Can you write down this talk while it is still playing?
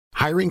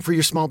Hiring for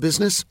your small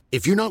business?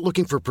 If you're not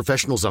looking for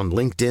professionals on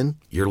LinkedIn,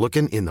 you're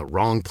looking in the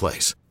wrong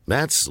place.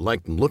 That's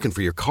like looking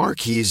for your car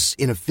keys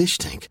in a fish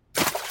tank.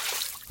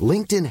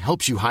 LinkedIn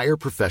helps you hire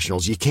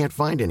professionals you can't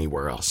find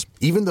anywhere else,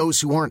 even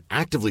those who aren't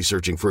actively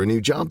searching for a new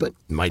job but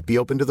might be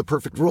open to the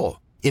perfect role.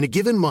 In a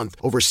given month,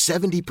 over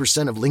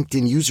 70% of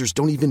LinkedIn users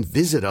don't even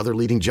visit other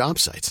leading job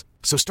sites.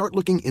 So start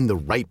looking in the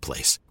right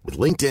place. With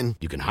LinkedIn,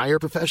 you can hire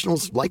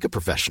professionals like a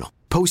professional.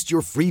 Post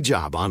your free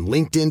job on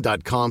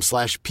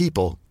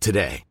linkedin.com/people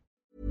today.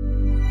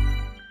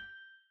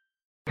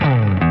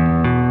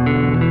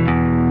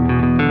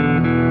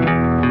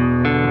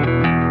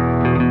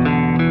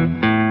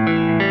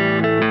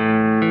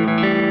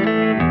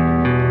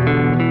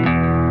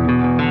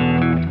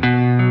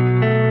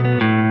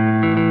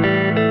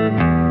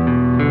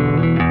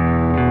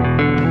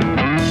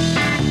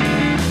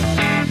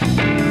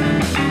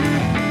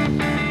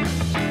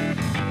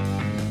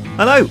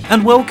 Hello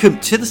and welcome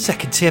to the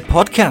Second Tier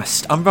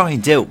Podcast. I'm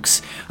Ryan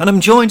Dilks and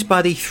I'm joined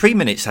by the 3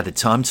 minutes at a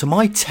time to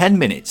my 10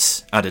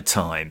 minutes at a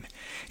time.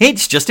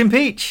 It's Justin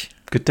Peach.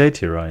 Good day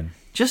to you, Ryan.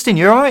 Justin,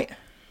 you alright?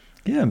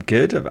 Yeah, I'm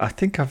good. I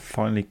think I've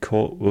finally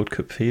caught World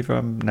Cup fever.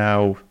 I'm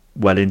now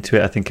well into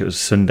it. I think it was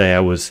Sunday.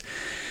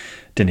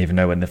 Didn't even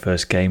know when the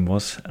first game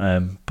was,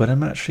 but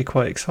I'm actually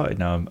quite excited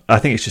now. I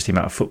think it's just the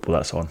amount of football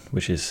that's on,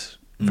 which is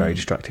very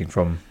distracting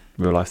from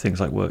real life things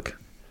like work.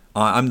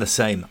 I'm the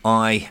same.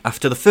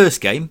 After the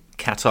first game,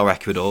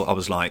 Qatar-Ecuador, I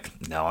was like,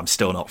 no, I'm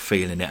still not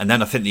feeling it. And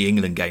then I think the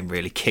England game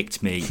really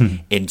kicked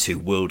me into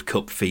World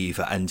Cup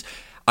fever. And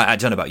I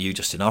don't know about you,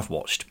 Justin, I've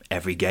watched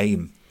every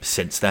game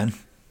since then.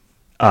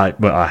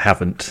 I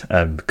haven't,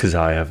 because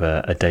I have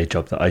a day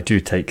job that I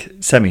do take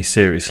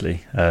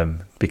semi-seriously,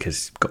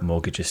 because I've got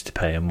mortgages to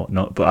pay and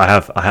whatnot. But I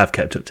have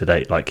kept up to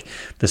date. Like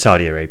the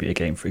Saudi Arabia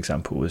game, for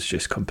example, was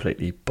just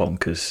completely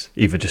bonkers.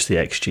 Even just the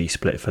XG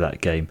split for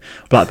that game.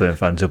 Blackburn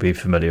fans will be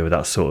familiar with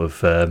that sort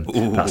of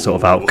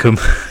outcome.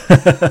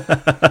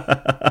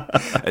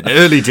 An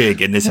early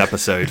dig in this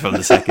episode from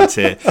the Second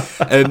Tier.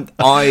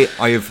 I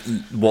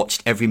have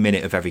watched every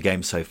minute of every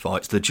game so far.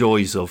 It's the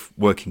joys of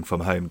working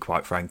from home,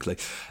 quite frankly.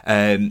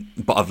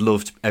 But I've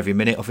loved every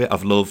minute of it.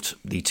 I've loved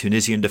the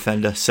Tunisian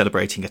defender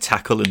celebrating a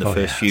tackle in the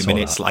first few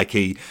minutes like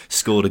he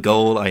scored a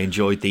goal. I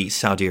enjoyed the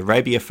Saudi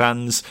Arabia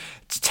fans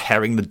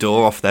tearing the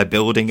door off their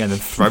building and then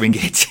throwing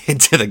it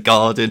into the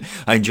garden.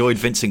 I enjoyed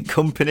Vincent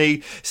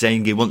Kompany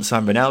saying he wants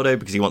San Ronaldo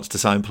because he wants to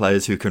sign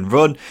players who can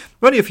run.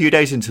 We're only a few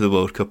days into the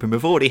World Cup and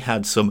we've already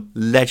had some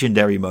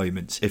legendary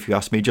moments, if you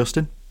ask me,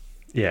 Justin.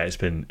 Yeah, it's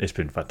been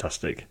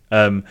fantastic.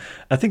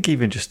 I think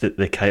even just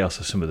the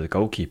chaos of some of the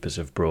goalkeepers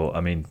have brought.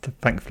 I mean,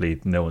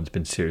 thankfully no one's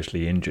been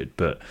seriously injured,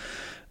 but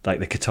like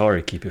the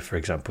Qatari keeper, for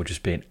example,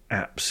 just being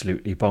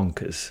absolutely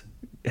bonkers,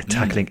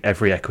 tackling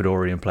every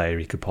Ecuadorian player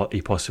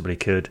he possibly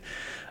could.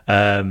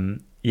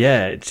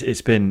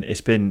 It's been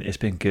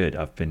good.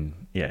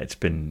 It's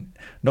been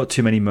not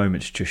too many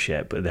moments just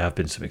yet, but there have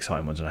been some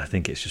exciting ones, and I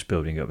think it's just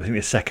building up. I think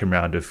the second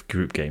round of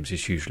group games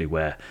is usually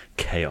where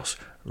chaos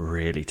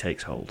really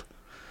takes hold.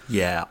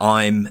 Yeah,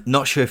 I'm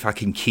not sure if I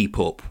can keep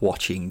up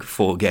watching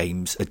 4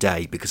 games a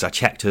day because I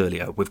checked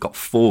earlier, we've got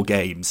 4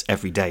 games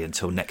every day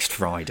until next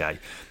Friday.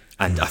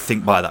 And I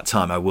think by that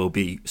time I will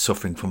be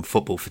suffering from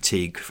football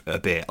fatigue a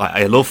bit.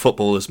 I love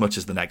football as much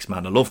as the next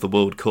man. I love the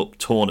World Cup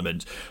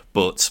tournament,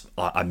 but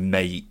I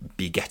may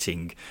be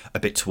getting a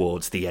bit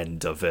towards the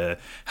end of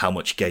how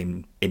much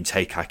game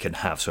intake I can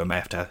have. So I may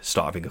have to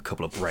start having a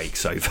couple of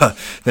breaks over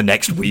the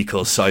next week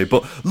or so.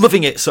 But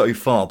loving it so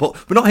far.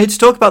 But we're not here to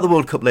talk about the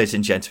World Cup, ladies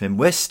and gentlemen.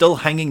 We're still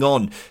hanging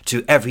on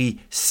to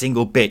every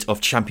single bit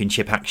of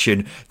championship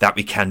action that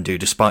we can do,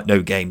 despite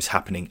no games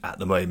happening at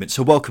the moment.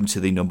 So welcome to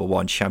the number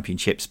one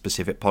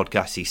championship-specific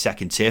podcast, the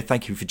Second Tier.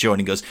 Thank you for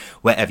joining us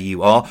wherever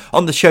you are.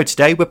 On the show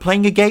today, we're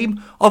playing a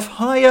game of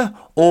higher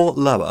or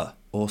lower,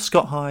 or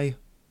Scott High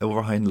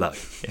or Ryan Low,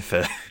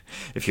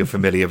 if you're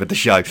familiar with the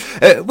show.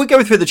 We're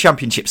going through the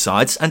championship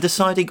sides and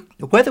deciding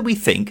whether we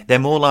think they're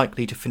more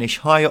likely to finish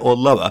higher or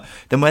lower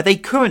than where they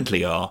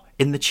currently are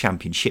in the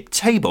championship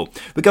table.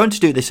 We're going to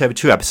do this over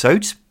 2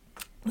 episodes.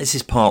 This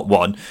is part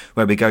 1,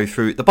 where we go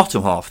through the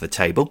bottom half of the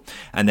table,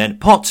 and then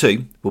part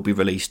 2 will be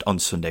released on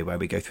Sunday, where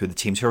we go through the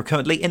teams who are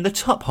currently in the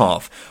top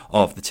half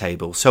of the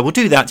table. So we'll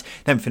do that,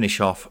 then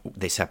finish off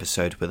this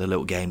episode with a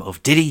little game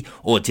of Did he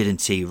or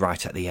didn't he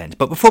right at the end.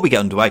 But before we get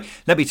underway,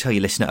 let me tell you,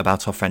 listener,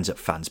 about our friends at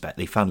FansBet,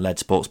 the fan-led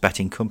sports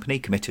betting company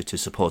committed to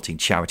supporting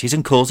charities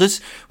and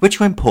causes which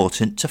are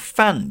important to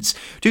fans.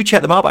 Do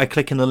check them out by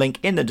clicking the link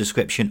in the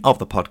description of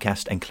the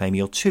podcast and claim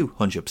your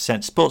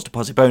 200% sports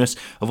deposit bonus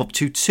of up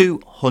to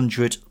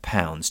 £200.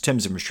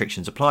 Terms and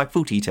restrictions apply.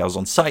 Full details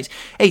on site.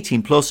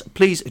 18 plus.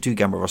 Please do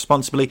gamble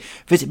responsibly.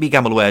 Visit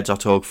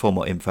begambleaware.org for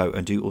more info,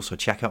 and do also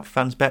check out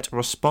FansBet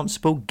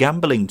responsible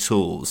gambling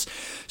tools.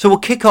 So we'll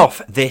kick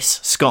off this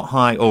Scott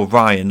High or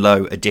Ryan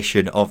Low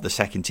edition of the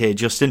Second Tier,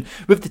 Justin,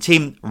 with the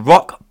team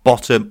rock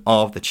bottom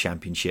of the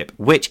championship,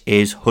 which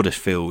is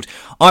Huddersfield.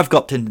 I've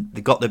got them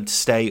to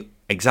stay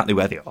exactly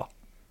where they are.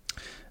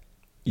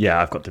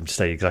 Yeah, I've got them to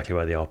stay exactly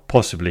where they are.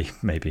 Possibly,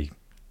 maybe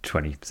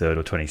 23rd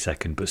or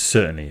 22nd, but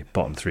certainly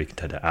bottom three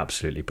contender,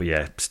 absolutely. But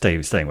yeah,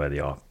 staying where they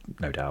are,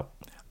 no doubt.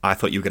 I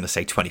thought you were going to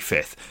say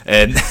 25th.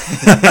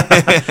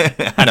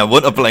 And I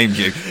wouldn't have blamed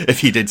you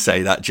if you did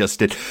say that,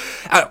 Justin.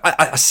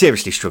 I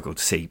seriously struggle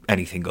to see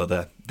anything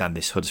other than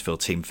this Huddersfield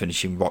team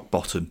finishing rock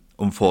bottom,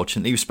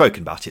 unfortunately. We've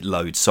spoken about it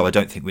loads, so I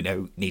don't think we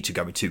need to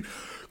go into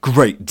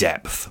great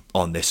depth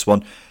on this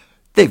one.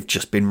 They've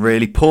just been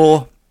really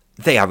poor.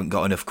 They haven't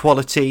got enough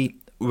quality.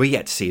 We're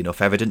yet to see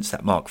enough evidence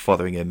that Mark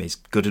Fotheringham is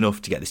good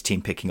enough to get this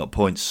team picking up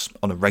points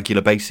on a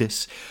regular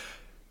basis.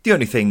 The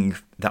only thing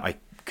that I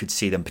could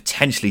see them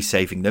potentially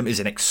saving them is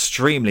an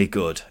extremely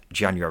good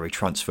January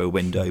transfer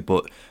window,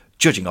 but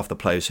judging off the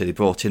players who they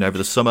brought in over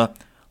the summer,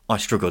 I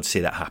struggle to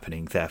see that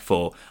happening.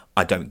 Therefore,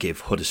 I don't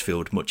give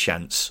Huddersfield much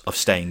chance of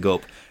staying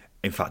up.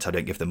 In fact, I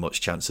don't give them much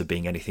chance of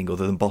being anything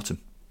other than bottom.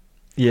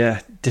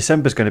 Yeah,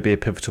 December's going to be a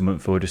pivotal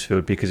month for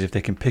Huddersfield, because if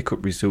they can pick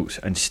up results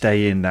and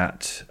stay in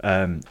that,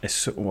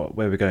 where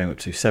we're going up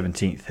to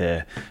 17th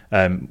here,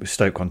 with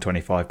Stoke on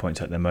 25 points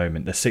at the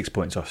moment. They're 6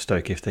 points off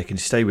Stoke. If they can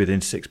stay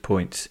within 6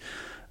 points,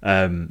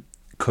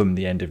 come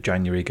the end of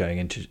January come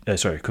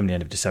the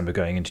end of December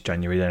going into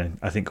January, then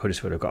I think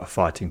Huddersfield have got a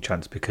fighting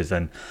chance, because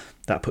then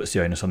that puts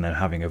the onus on them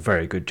having a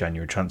very good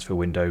January transfer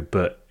window.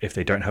 But if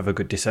they don't have a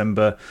good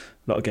December,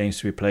 a lot of games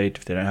to be played,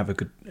 if they don't have a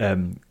good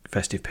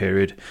festive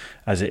period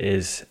as it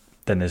is,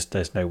 then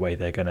there's no way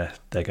they're gonna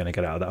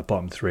get out of that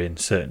bottom three, and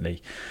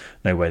certainly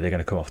no way they're going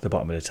to come off the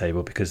bottom of the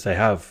table, because they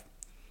have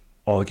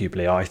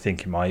arguably, I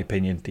think, in my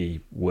opinion, the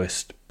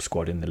worst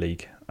squad in the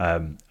league.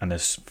 And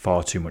there's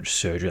far too much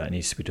surgery that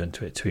needs to be done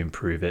to it to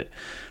improve it.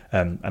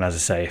 And as I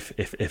say,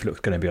 if luck's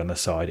going to be on their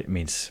side, it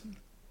means,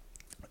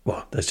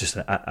 well, there's just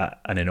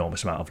an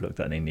enormous amount of luck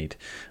that they need.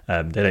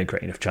 They don't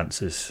create enough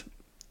chances.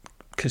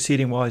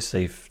 Conceding wise,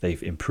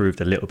 they've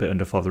improved a little bit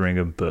under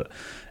Fotheringham, but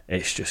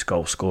it's just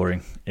goal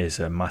scoring is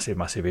a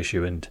massive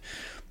issue, and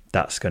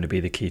that's going to be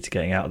the key to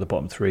getting out of the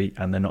bottom three,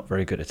 and they're not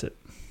very good at it.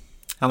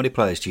 How many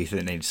players do you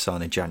think they need to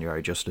sign in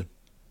January, Justin?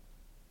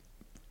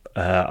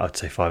 I'd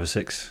say 5 or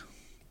 6.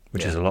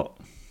 Which is a lot.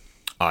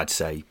 I'd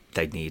say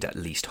they'd need at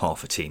least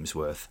half a team's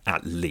worth,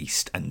 at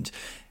least. And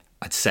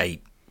I'd say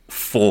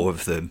 4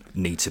 of them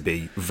need to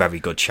be very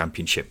good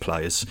championship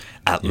players,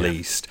 at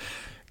least.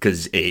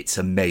 Because it's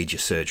a major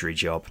surgery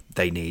job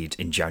they need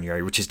in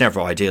January, which is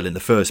never ideal in the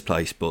first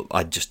place. But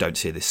I just don't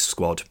see this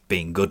squad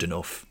being good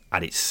enough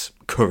at its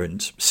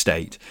current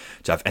state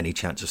to have any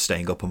chance of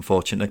staying up,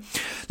 unfortunately.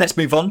 Let's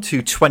move on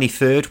to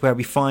 23rd, where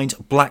we find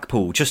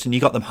Blackpool. Justin, you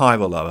got them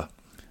higher or lower?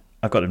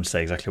 I've got them to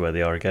stay exactly where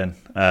they are again.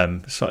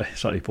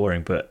 Slightly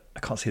boring, but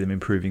I can't see them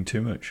improving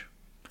too much.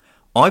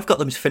 I've got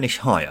them to finish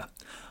higher.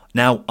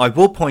 Now, I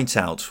will point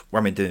out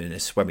when we're doing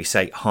this, when we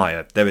say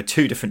higher, there are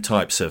 2 different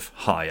types of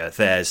higher.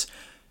 There's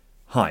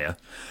higher,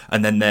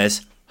 and then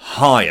there's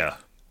higher.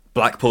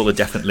 Blackpool are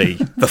definitely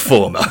the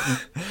former.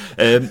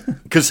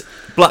 Because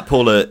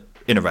Blackpool are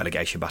in a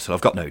relegation battle,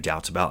 I've got no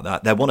doubt about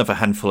that. They're one of a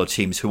handful of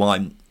teams who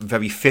I'm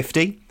very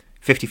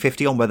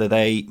 50-50 on whether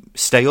they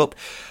stay up.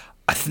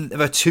 I think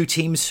there are 2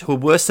 teams who are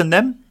worse than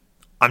them.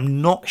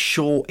 I'm not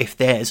sure if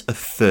there's a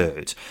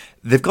third.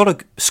 They've got a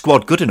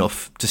squad good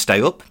enough to stay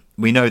up.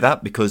 We know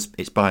that because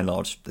it's by and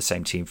large the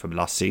same team from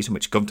last season,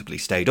 which comfortably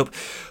stayed up.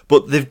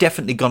 But they've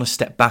definitely gone a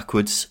step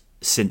backwards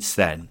since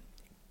then.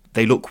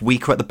 They look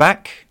weaker at the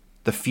back.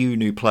 The few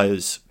new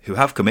players who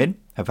have come in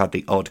have had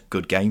the odd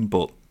good game,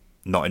 but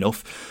not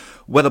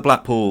enough. Whether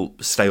Blackpool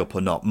stay up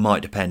or not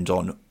might depend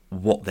on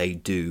what they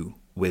do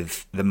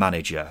with the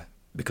manager,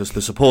 because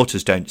the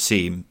supporters don't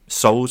seem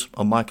sold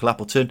on Michael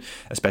Appleton,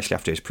 especially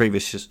after his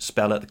previous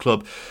spell at the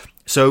club.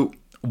 So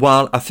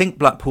while I think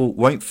Blackpool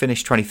won't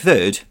finish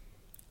 23rd,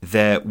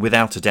 they're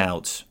without a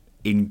doubt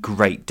in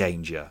great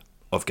danger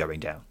of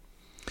going down.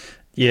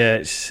 Yeah,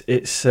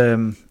 it's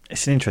an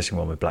interesting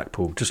one with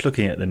Blackpool. Just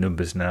looking at the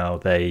numbers now,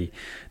 they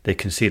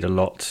concede a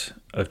lot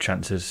of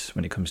chances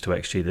when it comes to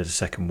XG. They're the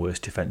second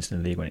worst defence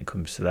in the league when it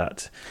comes to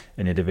that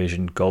in the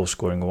division, goal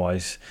scoring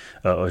wise,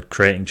 or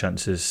creating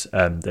chances.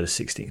 They're the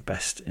 16th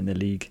best in the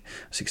league,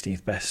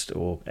 16th best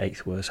or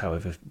 8th worst,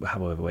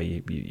 however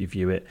way you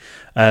view it.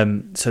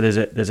 So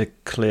there's a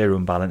clear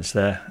imbalance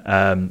there,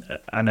 and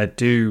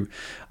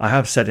I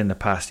have said in the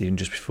past, even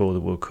just before the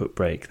World Cup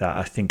break, that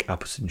I think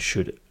Appleton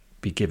should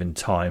be given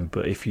time.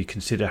 But if you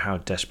consider how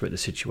desperate the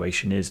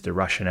situation is, the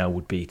rationale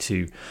would be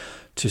to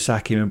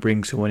sack him and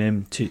bring someone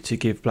in to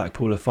give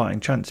Blackpool a fighting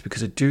chance,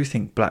 because I do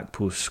think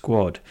Blackpool's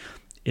squad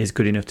is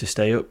good enough to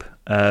stay up.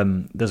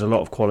 There's a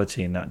lot of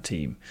quality in that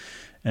team.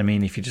 I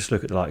mean, if you just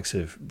look at the likes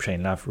of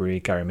Shane Lavery,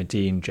 Gary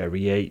Medine,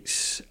 Jerry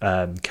Yates,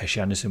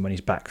 Keshi Anderson when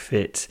he's back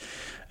fit,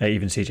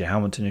 even CJ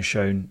Hamilton has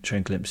shown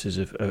glimpses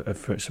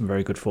of some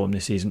very good form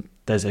this season.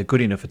 There's a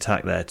good enough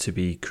attack there to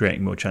be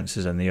creating more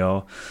chances than they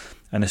are,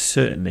 and there's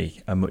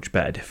certainly a much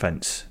better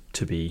defence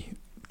to be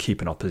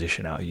keeping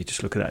opposition out. You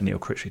just look at that Neil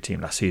Critchley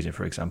team last season,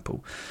 for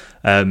example.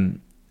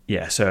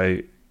 So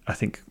I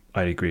think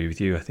I'd agree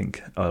with you. I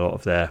think a lot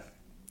of their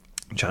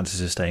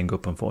chances of staying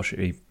up,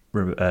 unfortunately,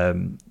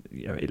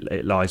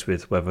 it lies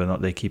with whether or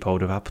not they keep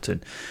hold of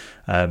Appleton.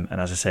 And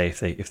as I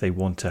say, if they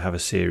want to have a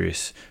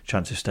serious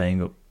chance of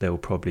staying up, they will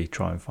probably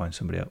try and find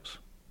somebody else.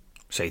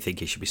 So you think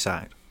he should be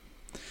sacked?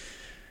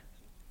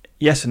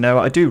 Yes and no.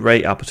 I do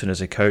rate Appleton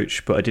as a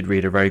coach, but I did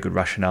read a very good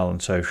rationale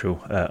on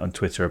on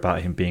Twitter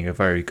about him being a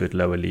very good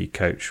lower league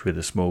coach with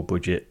a small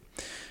budget.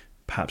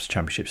 Perhaps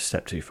Championship's a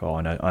step too far,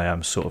 and I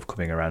am sort of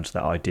coming around to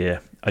that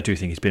idea. I do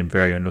think he's been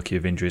very unlucky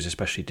with injuries,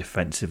 especially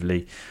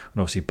defensively,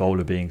 and obviously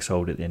Bowler being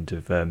sold at the end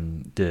of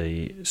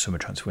the summer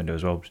transfer window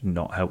as well was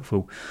not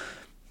helpful.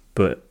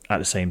 But at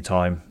the same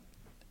time,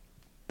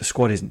 the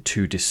squad isn't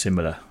too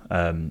dissimilar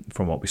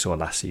from what we saw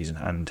last season,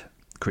 and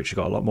Critchley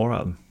got a lot more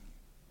out of them.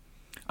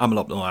 I'm a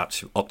lot more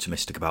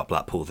optimistic about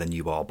Blackpool than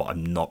you are, but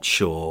I'm not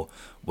sure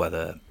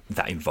whether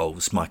that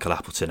involves Michael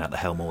Appleton at the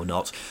helm or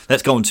not.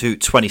 Let's go on to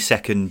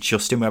 22nd,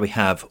 Justin, where we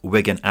have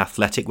Wigan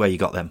Athletic. Where you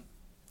got them?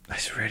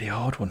 It's a really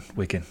hard one,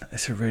 Wigan.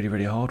 It's a really,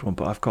 really hard one,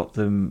 but I've got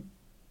them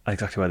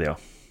exactly where they are.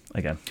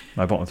 Again,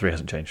 my bottom three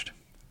hasn't changed.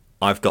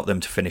 I've got them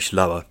to finish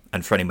lower,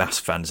 and for any Mass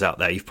fans out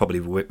there, you've probably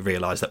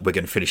realised that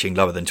Wigan finishing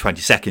lower than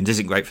 22nd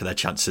isn't great for their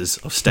chances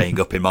of staying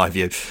up, in my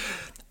view.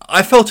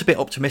 I felt a bit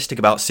optimistic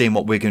about seeing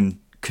what Wigan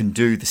can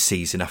do this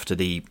season after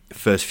the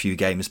first few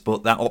games,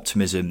 but that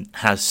optimism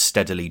has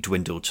steadily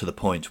dwindled to the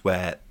point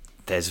where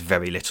there's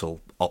very little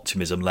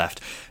optimism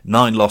left.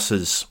 9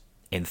 losses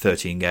in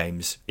 13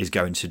 games is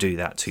going to do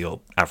that to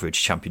your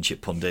average Championship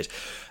pundit.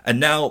 And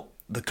now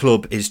the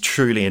club is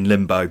truly in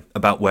limbo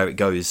about where it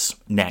goes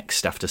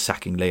next after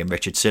sacking Liam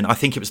Richardson. I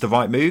think it was the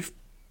right move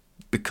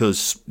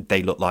because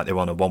they look like they're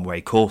on a one-way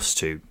course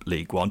to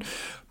League One.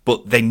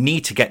 But they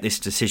need to get this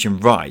decision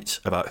right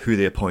about who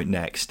they appoint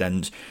next.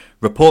 And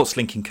reports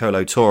linking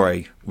Kolo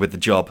Touré with the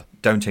job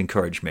don't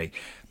encourage me.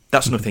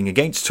 That's nothing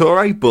against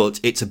Touré, but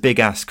it's a big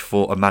ask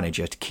for a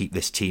manager to keep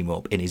this team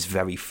up in his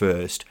very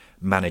first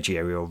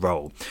managerial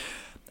role.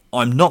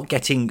 I'm not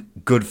getting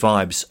good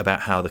vibes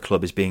about how the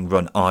club is being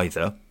run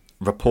either.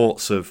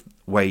 Reports of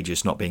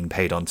wages not being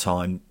paid on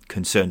time,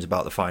 concerns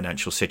about the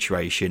financial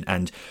situation,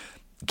 and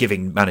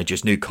giving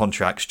managers new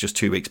contracts just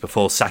 2 weeks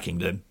before sacking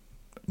them.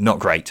 Not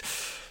great.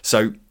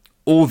 So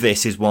all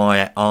this is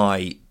why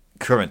I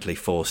currently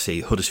foresee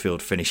Huddersfield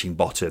finishing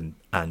bottom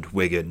and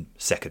Wigan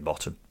second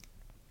bottom.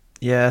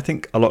 Yeah, I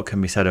think a lot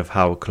can be said of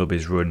how a club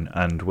is run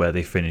and where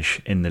they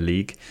finish in the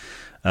league.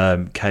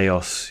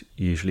 Chaos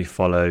usually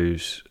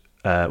follows,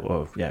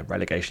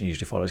 relegation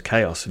usually follows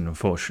chaos, and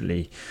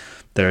unfortunately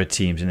there are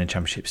teams in the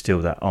Championship still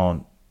that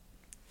aren't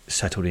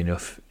settled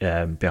enough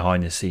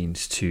behind the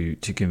scenes to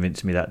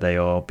convince me that they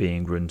are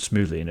being run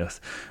smoothly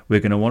enough.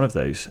 Wigan are one of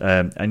those,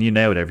 and you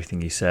nailed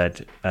everything you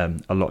said.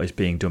 A lot is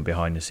being done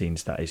behind the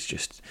scenes that is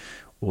just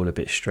all a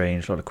bit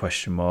strange, a lot of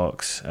question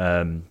marks,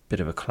 bit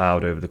of a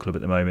cloud over the club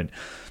at the moment.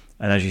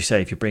 And as you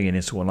say, if you're bringing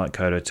in someone like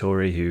Kolo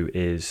Touré, who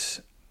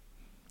is,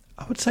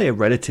 I would say, a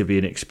relatively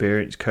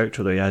inexperienced coach,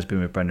 although he has been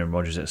with Brendan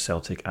Rodgers at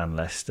Celtic and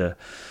Leicester,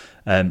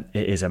 it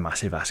is a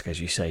massive ask, as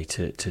you say,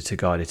 to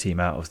guide a team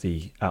out of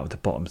the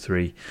bottom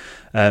three.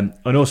 And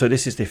also,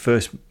 this is the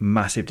first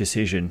massive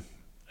decision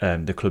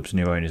the club's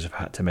new owners have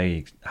had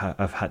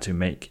to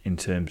make in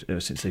terms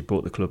since they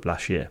bought the club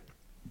last year.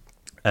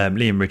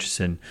 Liam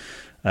Richardson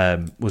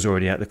was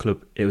already at the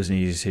club. It was an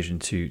easy decision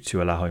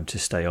to allow him to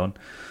stay on.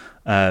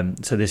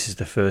 So this is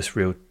the first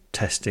real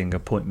testing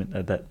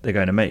appointment that they're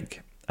going to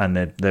make, and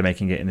they're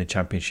making it in the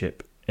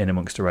Championship in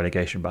amongst a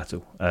relegation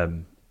battle.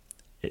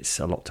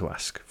 It's a lot to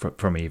ask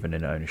from even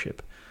in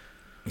ownership.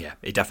 Yeah,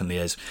 it definitely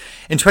is.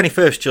 In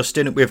 21st,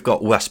 Justin, we've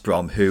got West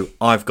Brom, who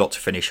I've got to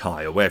finish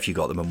higher. Where have you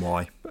got them and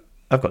why?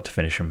 I've got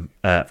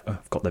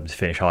them to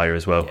finish higher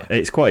as well. Yeah.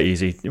 It's quite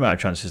easy. The amount of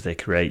chances they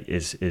create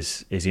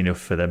is enough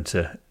for them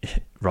to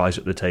rise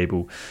up the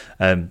table.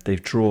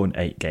 They've drawn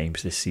 8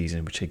 games this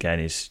season, which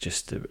again is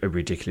just a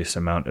ridiculous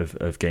amount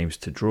of games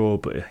to draw.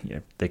 But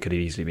they could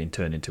have easily been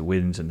turned into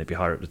wins, and they'd be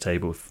higher up the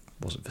table if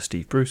it wasn't for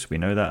Steve Bruce. We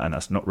know that, and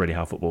that's not really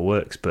how football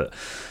works. But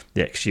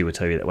the XG will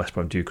tell you that West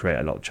Brom do create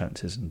a lot of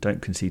chances and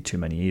don't concede too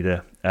many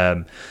either.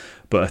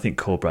 But I think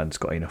Corbrand's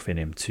got enough in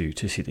him to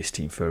see this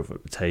team further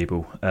up the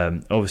table.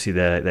 Obviously,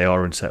 they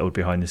are unsettled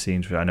behind the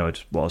scenes, which I know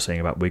what I was saying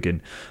about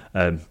Wigan,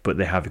 but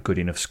they have a good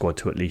enough squad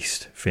to at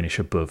least finish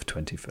above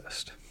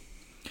 21st.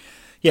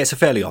 Yeah, it's a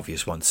fairly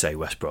obvious one to say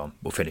West Brom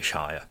will finish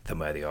higher than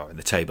where they are in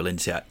the table,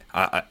 isn't it?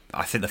 I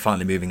think they're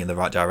finally moving in the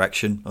right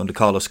direction under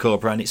Carlos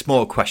Corbrand. It's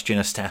more a question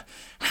as to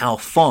how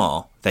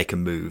far they can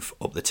move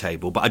up the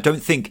table, but I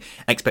don't think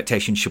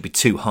expectations should be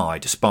too high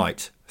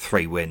despite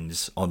 3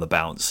 wins on the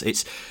bounce.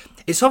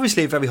 It's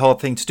obviously a very hard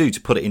thing to do,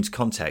 to put it into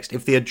context.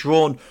 If they had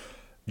drawn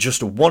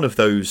just one of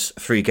those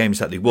 3 games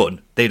that they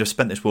won, they'd have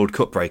spent this World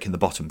Cup break in the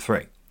bottom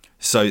 3.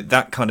 So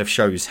that kind of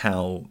shows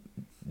how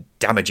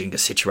damaging a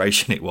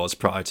situation it was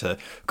prior to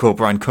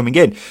Corbrand coming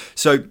in.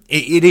 So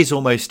it is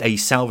almost a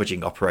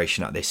salvaging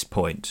operation at this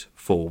point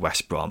for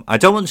West Brom. I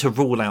don't want to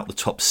rule out the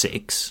top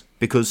 6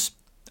 because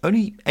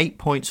only 8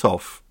 points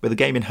off with a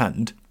game in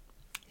hand,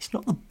 it's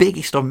not the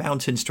biggest of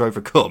mountains to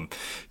overcome,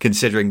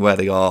 considering where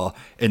they are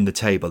in the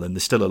table, and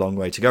there's still a long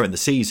way to go in the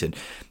season.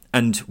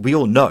 And we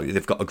all know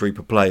they've got a group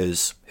of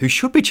players who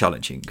should be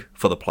challenging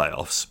for the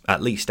playoffs,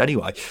 at least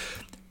anyway.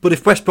 But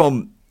if West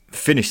Brom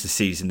finish the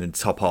season in the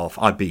top half,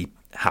 I'd be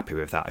happy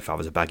with that if I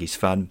was a Baggies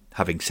fan.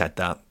 Having said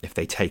that, if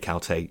they take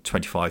out a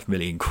 25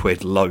 million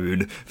quid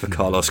loan for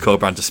Carlos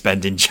Corberán to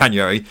spend in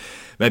January,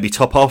 maybe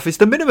top half is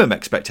the minimum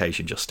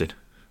expectation, Justin.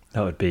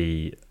 That would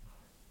be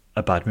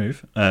a bad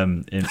move,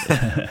 in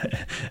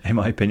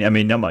my opinion. I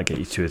mean, that might get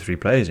you 2 or 3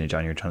 players in a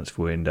January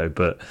transfer window,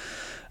 but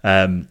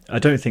I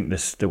don't think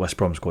the West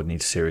Brom squad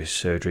needs serious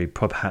surgery.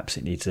 Perhaps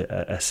it needs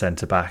a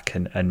centre-back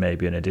and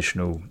maybe an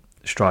additional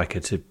striker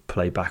to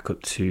play back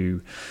up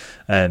to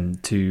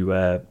Daryl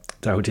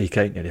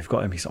DK. Yeah, they've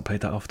got him. He's not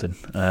played that often.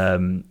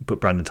 But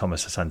Brandon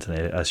Thomas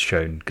Asante has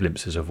shown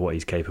glimpses of what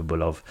he's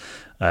capable of.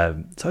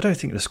 So I don't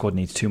think the squad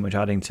needs too much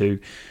adding to,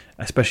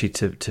 especially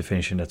to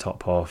finish in the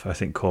top half. I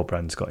think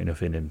Corberán's got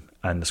enough in him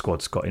and the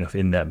squad's got enough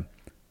in them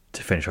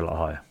to finish a lot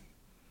higher.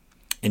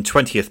 In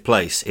 20th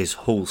place is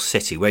Hull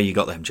City. Where you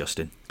got them,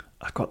 Justin?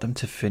 I've got them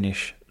to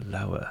finish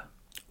lower.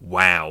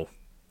 Wow.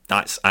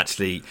 That's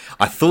actually...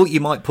 I thought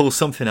you might pull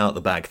something out of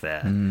the bag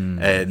there.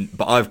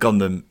 But I've gone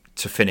them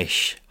to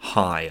finish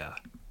higher.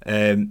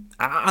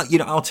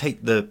 I'll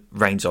take the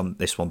reins on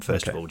this one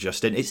first of all,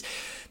 Justin.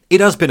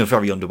 It has been a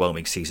very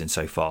underwhelming season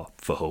so far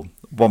for Hull.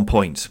 1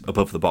 point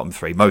above the bottom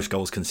 3, most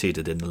goals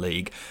conceded in the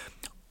league.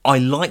 I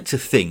like to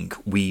think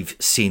we've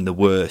seen the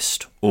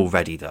worst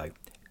already, though.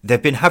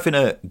 They've been having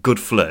a good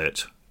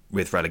flirt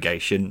with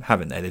relegation,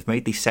 haven't they? They've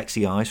made these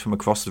sexy eyes from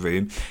across the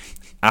room,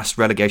 asked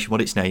relegation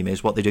what its name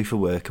is, what they do for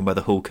work, and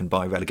whether Hull can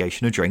buy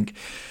relegation a drink.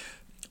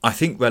 I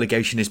think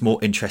relegation is more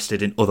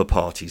interested in other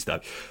parties, though.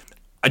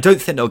 I don't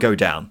think they'll go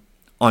down.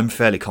 I'm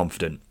fairly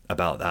confident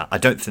about that. I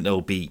don't think they'll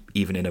be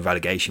even in a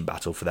relegation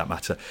battle, for that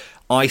matter.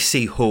 I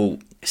see Hull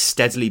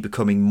steadily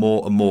becoming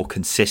more and more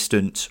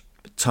consistent,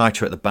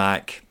 tighter at the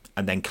back,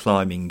 and then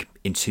climbing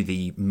into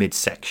the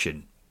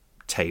mid-table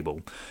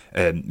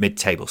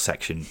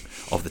section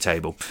of the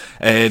table.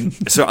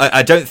 So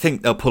I don't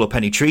think they'll pull up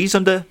any trees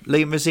under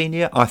Liam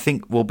Rosenior. I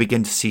think we'll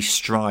begin to see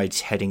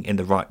strides heading in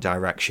the right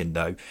direction,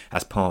 though,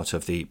 as part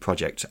of the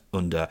project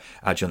under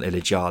Adjon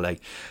Ilijale.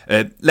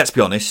 Let's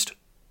be honest,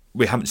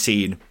 we haven't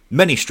seen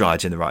many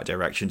strides in the right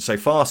direction so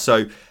far,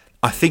 so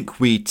I think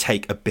we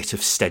take a bit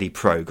of steady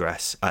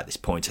progress at this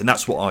point, and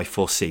that's what I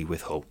foresee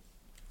with Hull.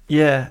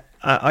 Yeah,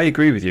 I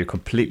agree with you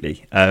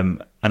completely.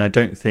 And I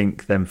don't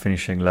think them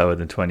finishing lower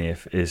than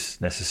 20th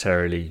is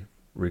necessarily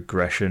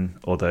regression,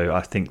 although I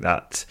think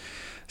that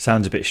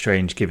sounds a bit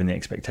strange given the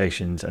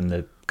expectations and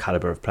the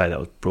calibre of play that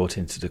was brought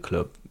into the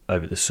club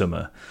over the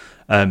summer.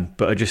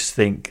 But I just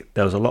think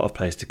there was a lot of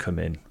players to come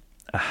in,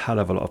 a hell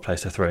of a lot of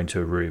players to throw into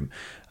a room.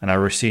 And our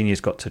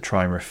Rossini's got to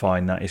try and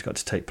refine that. He's got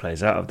to take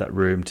players out of that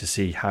room to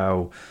see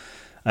how...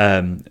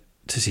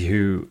 to see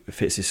who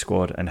fits his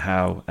squad and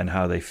how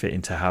they fit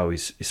into how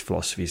his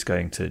philosophy is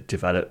going to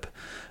develop.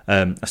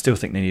 I still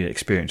think they need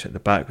experience at the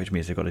back, which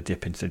means they've got to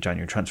dip into the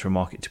January transfer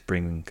market to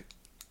bring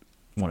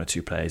 1 or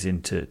 2 players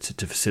in to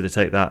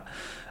facilitate that.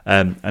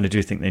 And I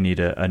do think they need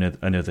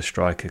another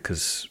striker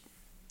because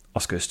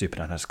Oscar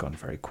Estupiñán has gone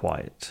very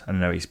quiet. I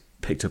know he's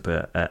picked up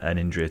an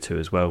injury or 2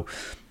 as well,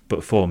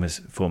 but form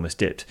has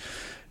dipped.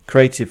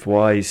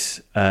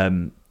 Creative-wise,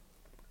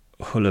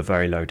 Hull are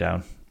very low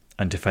down.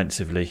 And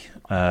defensively,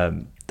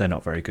 they're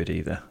not very good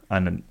either.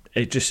 And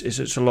it's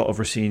just a lot of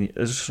Rossini.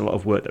 There's just a lot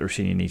of work that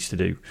Rossini needs to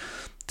do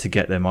to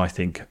get them, I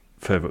think,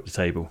 further up the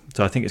table.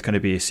 So I think it's going to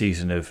be a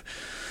season of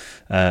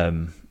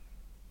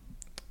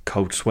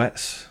cold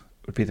sweats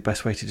would be the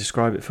best way to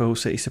describe it for Hull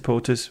City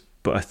supporters.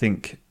 But I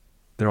think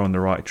they're on the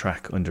right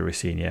track under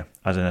Rossini.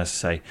 As I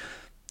say,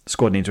 the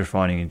squad needs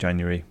refining in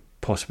January,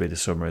 possibly the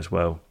summer as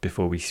well,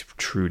 before we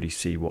truly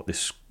see what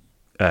this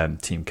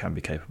team can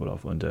be capable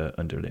of under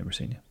Liam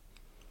Rossini.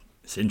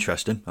 It's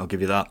interesting, I'll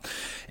give you that.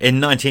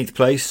 In 19th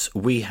place,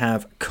 we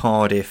have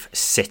Cardiff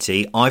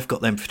City. I've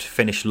got them to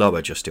finish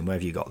lower, Justin. Where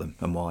have you got them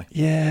and why?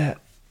 Yeah,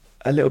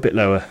 a little bit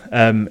lower.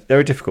 They're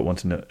a difficult one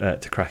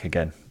to crack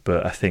again,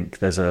 but I think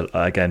there's a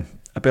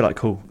bit like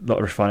Hull, a lot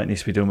of refinement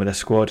needs to be done with their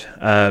squad.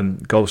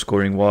 Goal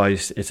scoring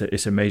wise,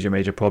 it's a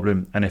major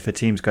problem. And if a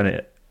team's going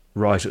to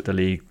rise up the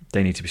league,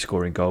 they need to be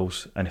scoring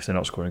goals. And if they're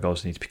not scoring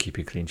goals, they need to be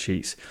keeping clean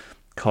sheets.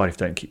 Cardiff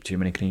don't keep too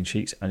many clean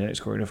sheets and they don't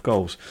score enough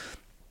goals.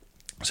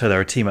 So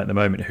they're a team at the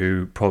moment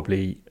who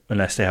probably,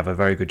 unless they have a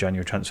very good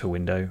January transfer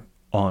window,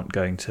 aren't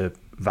going to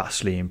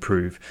vastly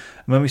improve.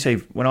 And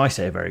when I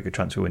say a very good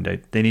transfer window,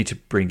 they need to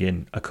bring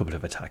in a couple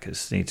of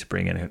attackers. They need to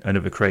bring in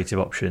another creative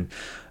option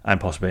and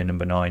possibly a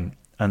number 9.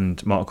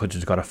 And Mark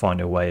Hudson's got to find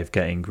a way of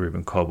getting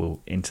Ruben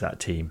Cobble into that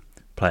team,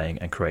 playing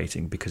and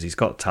creating, because he's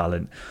got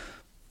talent.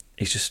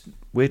 He's just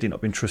weirdly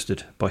not been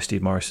trusted by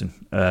Steve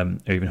Morrison or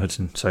even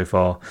Hudson so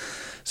far.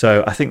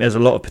 So I think there's a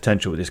lot of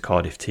potential with this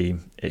Cardiff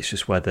team. It's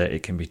just whether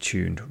it can be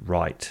tuned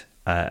right.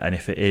 And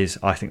if it is,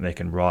 I think they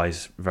can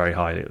rise very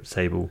highly up the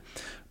table.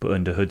 But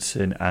under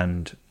Hudson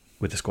and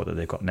with the squad that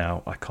they've got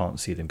now, I can't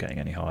see them getting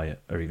any higher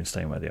or even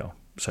staying where they are.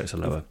 So it's a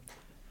lower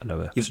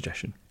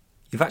suggestion.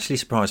 You've actually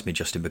surprised me,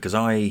 Justin, because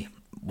I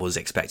was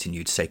expecting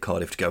you to say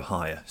Cardiff to go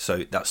higher.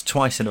 So that's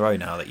twice in a row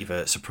now that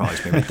you've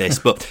surprised me with this.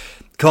 But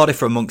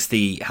Cardiff are amongst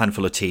the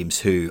handful of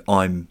teams who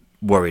I'm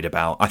worried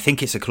about. I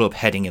think it's a club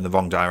heading in the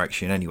wrong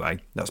direction anyway.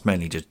 That's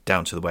mainly just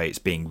down to the way it's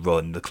being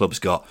run. The club's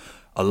got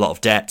a lot of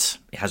debt.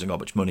 It hasn't got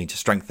much money to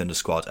strengthen the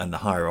squad, and the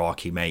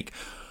hierarchy make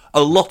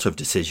a lot of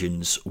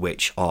decisions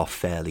which are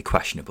fairly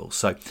questionable.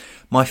 So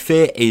my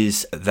fear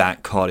is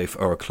that Cardiff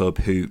are a club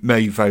who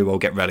may very well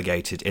get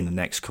relegated in the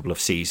next couple of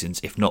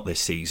seasons, if not this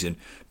season,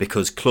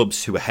 because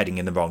clubs who are heading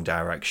in the wrong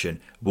direction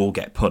will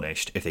get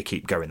punished if they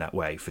keep going that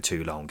way for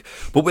too long.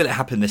 But will it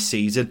happen this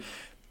season?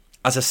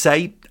 As I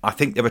say, I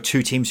think there are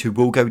two teams who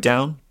will go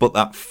down, but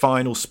that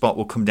final spot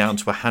will come down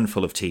to a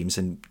handful of teams,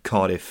 and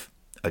Cardiff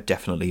are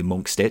definitely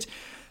amongst it.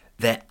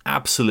 They're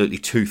absolutely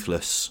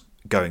toothless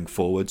going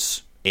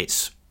forwards.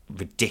 It's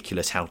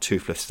ridiculous how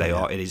toothless they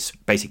are. It is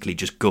basically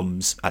just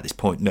gums at this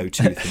point, no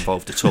tooth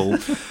involved at all.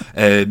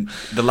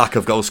 The lack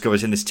of goal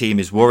scorers in this team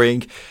is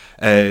worrying.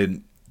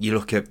 You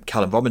look at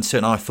Callum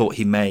Robinson, I thought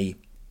he may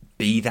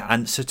be the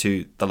answer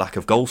to the lack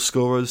of goal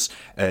scorers,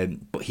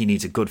 but he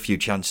needs a good few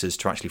chances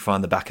to actually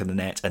find the back of the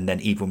net, and then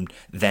even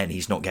then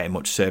he's not getting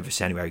much service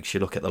anyway, because you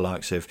look at the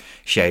likes of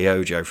Shea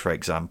Ojo, for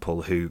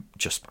example, who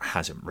just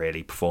hasn't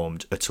really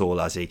performed at all,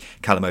 has he?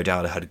 Callum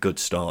O'Dowd had a good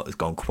start, has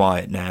gone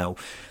quiet now.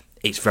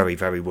 It's very,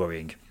 very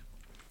worrying.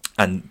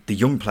 And the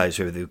young players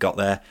who they've got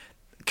there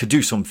could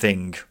do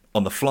something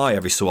on the fly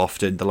every so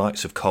often, the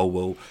likes of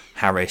Colwell,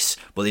 Harris,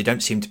 but they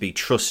don't seem to be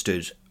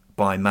trusted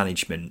by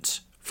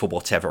management for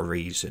whatever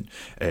reason,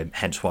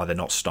 hence why they're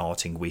not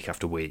starting week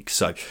after week.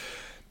 So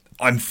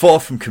I'm far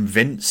from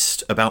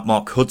convinced about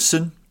Mark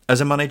Hudson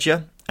as a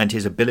manager and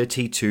his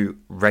ability to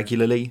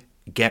regularly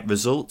get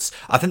results.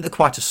 I think they're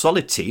quite a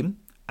solid team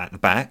at the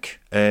back,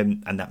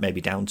 and that may be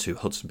down to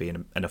Hudson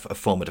being a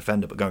former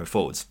defender, but going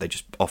forwards they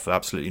just offer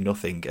absolutely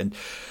nothing. And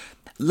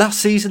last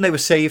season they were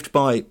saved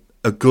by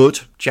a good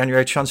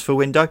January transfer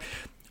window.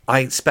 I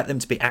expect them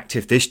to be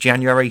active this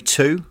January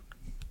too,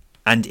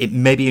 and it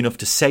may be enough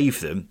to save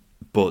them,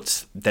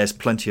 but there's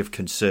plenty of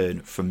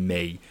concern from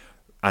me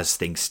as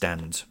things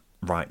stand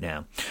right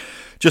now.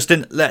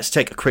 Justin, let's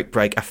take a quick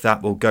break. After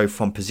that, we'll go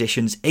from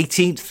positions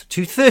 18th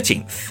to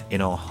 13th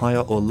in our higher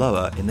or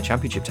lower in the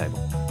Championship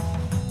table.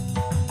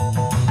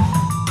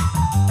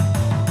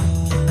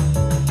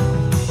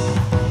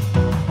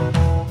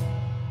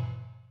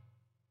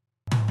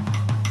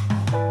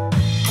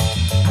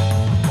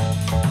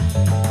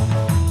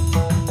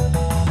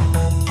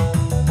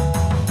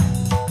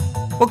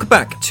 Welcome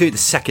back to the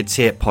Second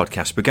Tier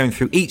podcast. We're going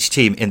through each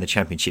team in the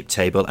Championship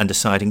table and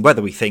deciding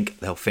whether we think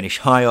they'll finish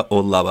higher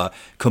or lower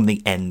come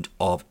the end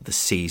of the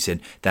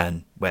season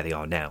than where they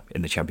are now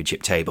in the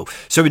Championship table.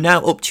 So we're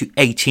now up to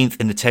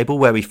 18th in the table,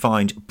 where we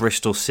find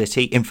Bristol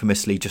City,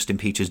 infamously Justin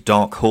Peters'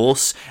 dark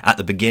horse at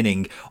the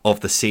beginning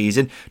of the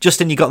season.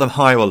 Justin, you got them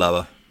higher or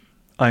lower?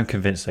 I'm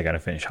convinced they're going to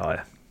finish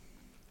higher.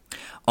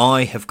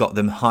 I have got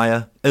them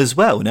higher as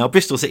well. Now,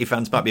 Bristol City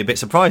fans might be a bit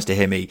surprised to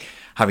hear me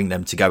having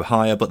them to go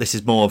higher, but this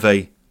is more of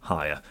a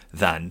higher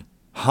than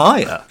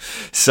higher.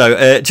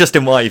 So,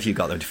 Justin, why have you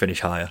got them to finish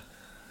higher?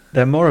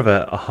 They're more of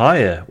a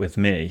higher with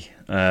me.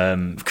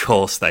 Of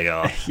course they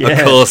are. Yeah.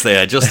 Of course they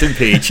are. Justin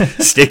Peach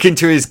sticking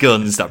to his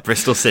guns that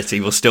Bristol City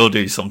will still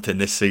do something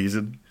this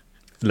season.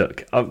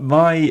 Look,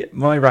 my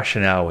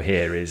rationale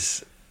here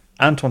is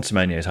Anton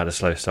Semenyo's had a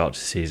slow start to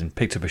the season,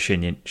 picked up a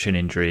shin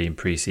injury in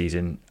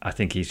pre-season. I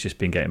think he's just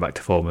been getting back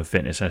to form and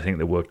fitness, and I think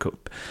the World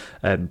Cup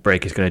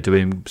break is going to do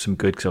him some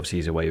good, because obviously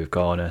he's away with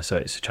Ghana, so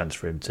it's a chance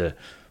for him to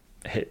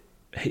hit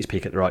his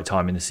peak at the right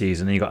time in the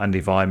season. And you've got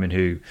Andy Weimann,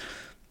 who,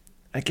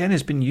 again,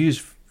 has been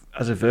used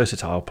as a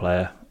versatile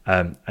player,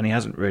 and he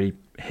hasn't really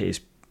hit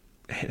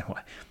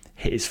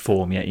his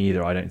form yet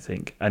either, I don't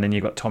think. And then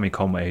you've got Tommy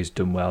Conway, who's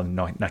done well, and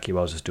Naki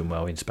Wells has done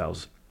well in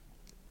spells.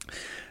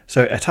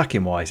 So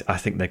attacking wise, I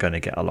think they're going to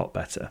get a lot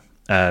better.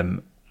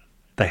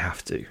 They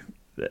have to.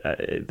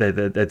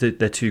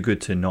 They're too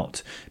good to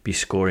not be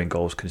scoring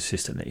goals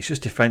consistently. It's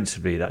just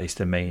defensively that is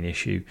the main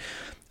issue.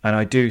 And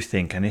I do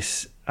think,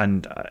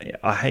 and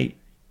I hate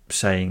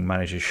saying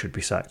managers should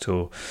be sacked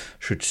or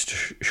should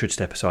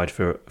step aside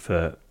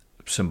for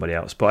somebody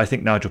else, but I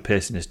think Nigel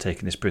Pearson has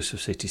taken this Bristol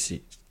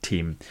City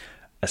team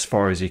as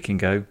far as he can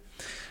go.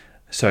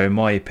 So in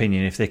my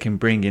opinion, if they can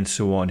bring in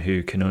someone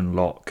who can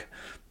unlock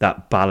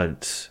that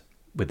balance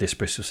with this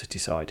Bristol City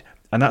side,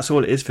 and that's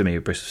all it is for me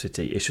with Bristol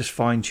City, it's just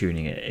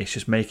fine-tuning it, it's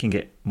just making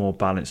it more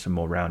balanced and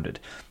more rounded,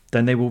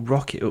 then they will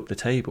rocket up the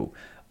table.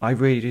 I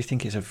really do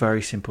think it's a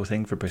very simple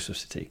thing for Bristol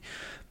City.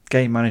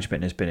 Game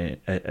management has been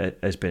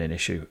an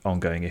issue,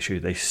 ongoing issue.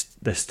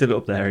 They're still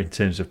up there in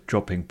terms of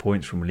dropping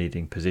points from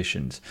leading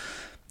positions.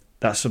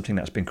 That's something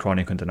that's been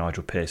chronic under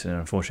Nigel Pearson, and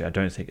unfortunately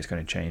I don't think it's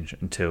going to change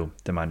until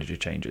the manager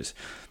changes.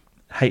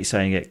 Hate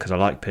saying it because I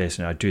like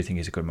Pearson, I do think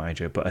he's a good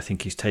manager, but I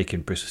think he's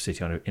taken Bristol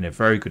City in a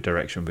very good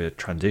direction with a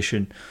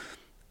transition.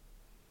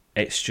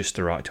 It's just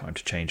the right time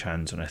to change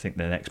hands, and I think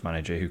the next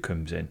manager who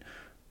comes in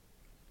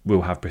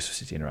will have Bristol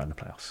City in around the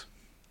playoffs.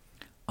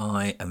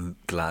 I am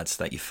glad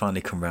that you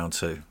finally come round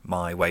to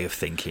my way of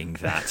thinking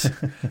that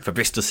for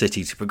Bristol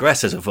City to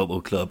progress as a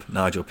football club,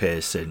 Nigel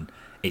Pearson,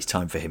 it's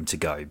time for him to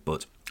go.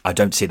 But I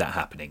don't see that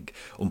happening,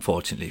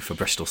 unfortunately, for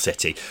Bristol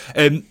City.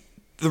 The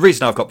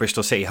reason I've got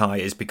Bristol City high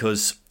is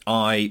because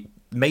I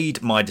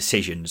made my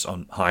decisions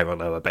on higher or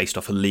lower based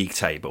off a league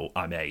table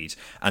I made,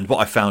 and what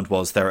I found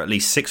was there are at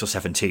least 6 or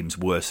 7 teams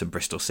worse than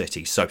Bristol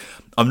City, so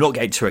I'm not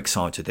getting too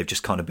excited. They've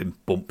just kind of been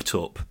bumped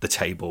up the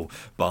table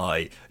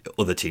by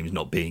other teams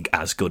not being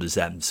as good as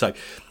them. So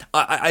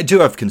I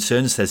do have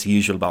concerns. There's the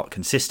usual about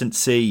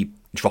consistency,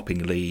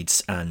 dropping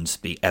leads, and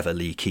the ever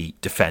leaky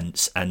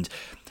defence, and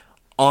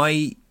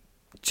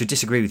to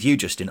disagree with you,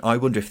 Justin, I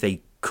wonder if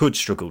they could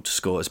struggle to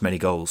score as many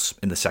goals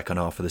in the second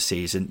half of the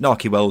season.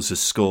 Narky Wells has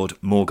scored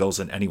more goals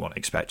than anyone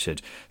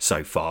expected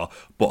so far,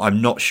 but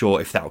I'm not sure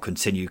if that will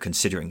continue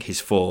considering his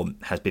form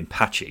has been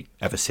patchy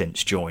ever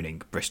since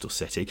joining Bristol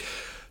City.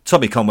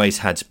 Tommy Conway's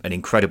had an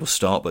incredible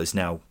start, but has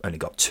now only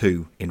got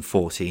 2 in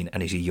 14,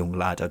 and he's a young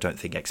lad. I don't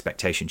think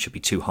expectations should be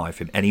too high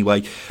for him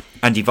anyway.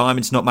 Andy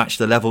Vyman's not matched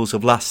the levels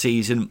of last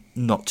season.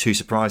 Not too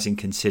surprising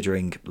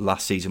considering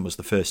last season was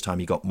the first time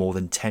he got more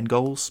than 10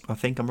 goals, I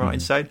think I'm right in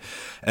saying.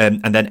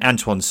 And then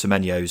Antoine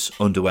Semenyo's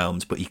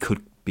underwhelmed, but he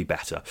could be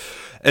better.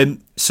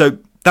 So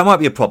that might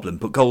be a problem,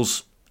 but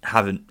goals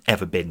haven't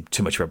ever been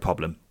too much of a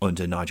problem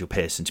under Nigel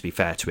Pearson, to be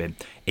fair to him.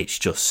 It's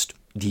just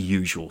the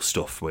usual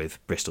stuff with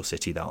Bristol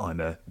City that I'm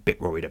a bit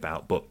worried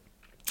about, but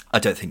I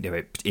don't think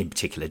they're in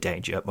particular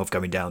danger of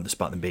going down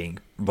despite them being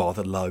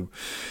rather low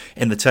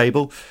in the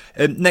table.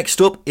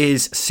 Next up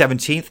is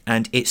 17th,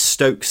 and it's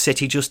Stoke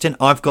City. Justin,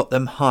 I've got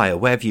them higher.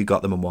 Where have you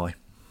got them and why?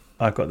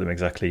 I've got them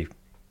exactly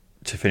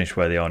to finish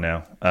where they are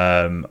now.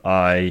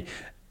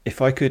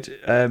 If I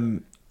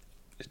could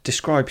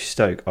describe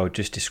Stoke, I would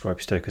just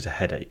describe Stoke as a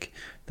headache.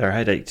 They're a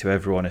headache to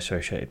everyone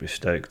associated with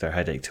Stoke. They're a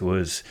headache to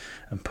us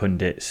and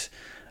pundits.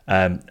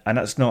 And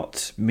that's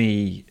not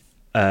me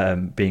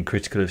being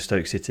critical of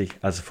Stoke City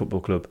as a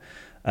football club.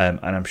 And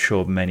I'm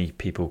sure many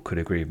people could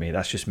agree with me.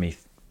 That's just me.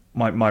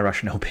 My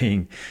rationale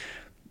being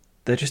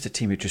they're just a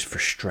team who just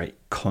frustrate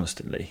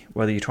constantly.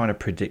 Whether you're trying to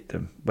predict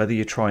them, whether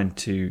you're trying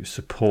to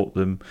support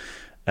them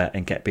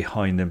and get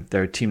behind them,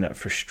 they're a team that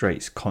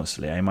frustrates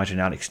constantly. I imagine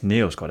Alex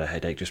Neil's got a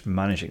headache just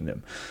managing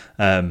them.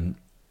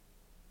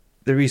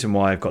 The reason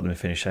why I've got them to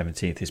finish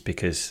 17th is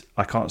because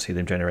I can't see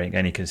them generating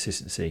any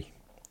consistency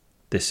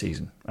this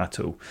season at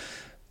all.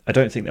 I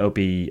don't think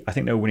I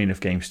think they'll win enough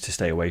games to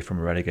stay away from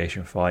a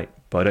relegation fight,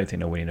 but I don't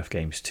think they'll win enough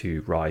games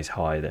to rise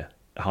higher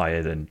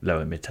than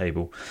lower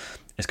mid-table.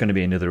 It's going to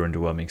be another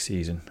underwhelming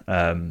season.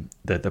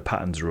 The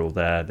patterns are all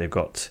there. They've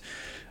got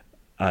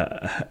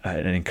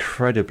an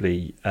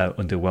incredibly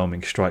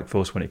underwhelming strike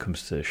force when it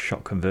comes to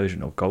shot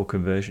conversion or goal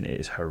conversion. It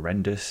is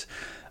horrendous.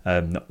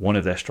 One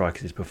of their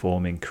strikers is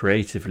performing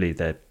creatively.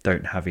 They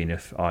don't have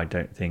enough, I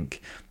don't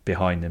think,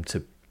 behind them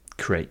to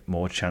create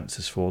more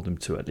chances for them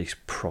to at least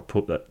prop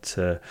up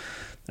that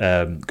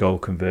goal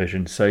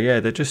conversion. So yeah,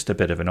 they're just a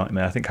bit of a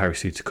nightmare. I think Harry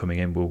Souttar coming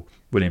in will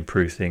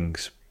improve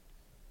things,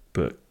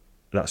 but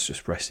that's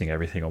just resting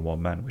everything on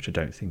one man, which I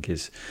don't think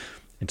is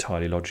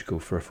entirely logical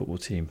for a football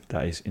team.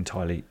 That is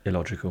entirely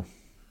illogical.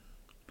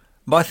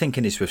 My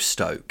thinking is with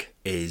Stoke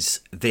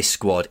is this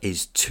squad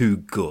is too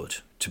good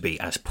to be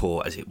as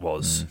poor as it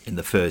was in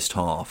the first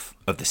half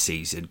of the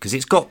season, because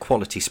it's got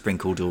quality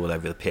sprinkled all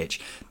over the pitch.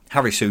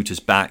 Harry Souttar's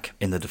back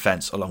in the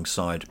defence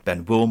alongside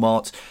Ben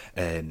Wilmot.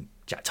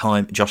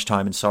 Josh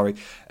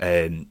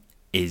Tymon,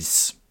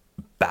 is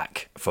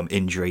back from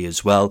injury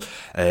as well.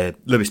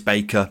 Lewis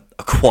Baker,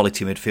 a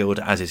quality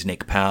midfielder, as is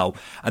Nick Powell.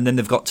 And then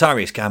they've got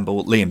Tyrese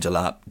Campbell, Liam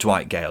Delap,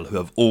 Dwight Gale, who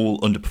have all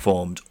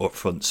underperformed up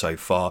front so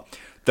far.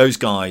 Those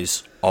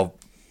guys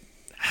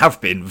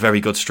have been very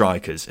good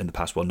strikers in the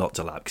past. Well, not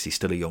Delap because he's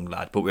still a young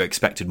lad, but we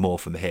expected more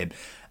from him.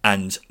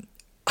 And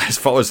as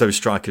far as those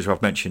strikers who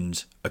I've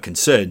mentioned are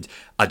concerned,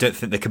 I don't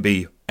think they can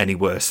be any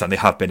worse than they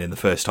have been in the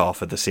first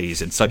half of the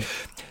season. So,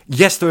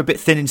 yes, they're a bit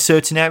thin in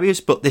certain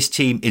areas, but this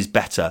team is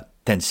better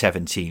than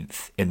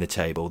 17th in the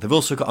table. They've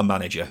also got a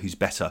manager who's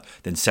better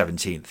than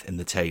 17th in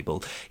the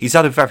table. He's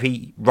had a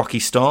very rocky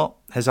start,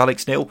 has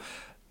Alex Neil.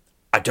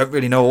 I don't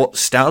really know what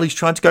style he's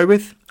trying to go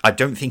with. I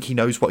don't think he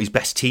knows what his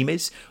best team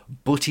is,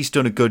 but he's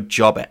done a good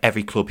job at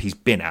every club he's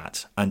been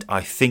at, and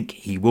I think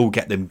he will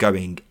get them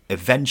going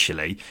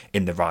eventually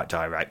in the right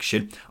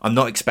direction. I'm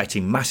not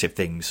expecting massive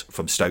things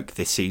from Stoke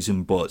this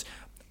season, but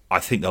I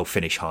think they'll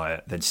finish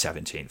higher than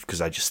 17th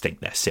because I just think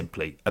they're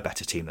simply a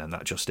better team than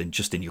that, Justin.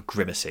 Justin, you're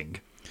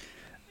grimacing.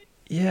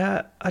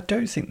 Yeah, I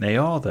don't think they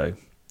are, though.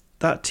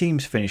 That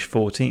team's finished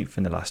 14th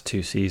in the last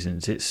 2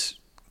 seasons. It's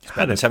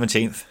better than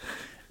 17th.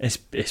 It's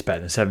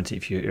better than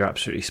 17th. You're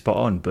absolutely spot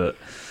on. But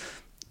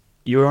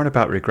you were on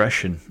about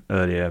regression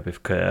earlier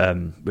with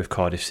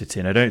Cardiff City,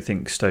 and I don't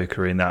think Stoke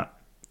are in that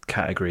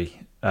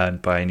category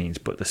by any means,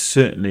 but they're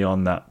certainly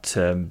on that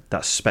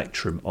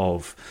spectrum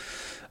of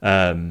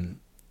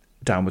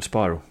downward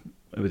spiral.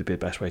 It would be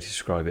the best way to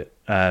describe it.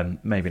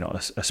 Maybe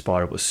not a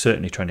spiral, but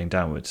certainly trending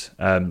downwards.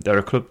 They're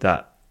a club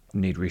that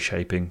need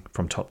reshaping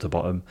from top to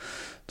bottom.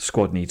 The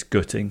squad needs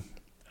gutting.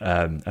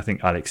 I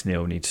think Alex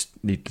Neil needs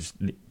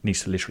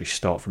to literally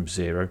start from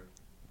zero.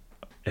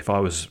 If I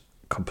was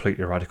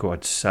completely radical,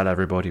 I'd sell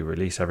everybody,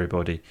 release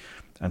everybody,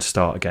 and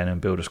start again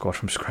and build a squad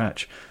from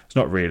scratch. It's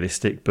not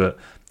realistic, but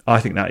I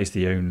think that is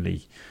the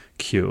only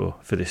cure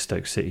for this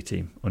Stoke City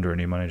team under a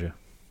new manager.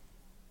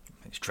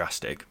 It's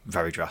drastic,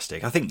 very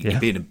drastic. I think you're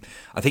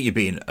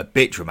being a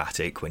bit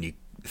dramatic when you're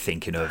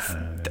thinking of.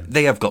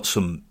 They have got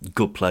some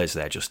good players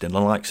there, Justin.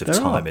 The likes of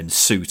Timon,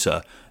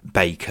 Suter,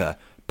 Baker,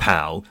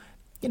 Powell.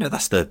 You know,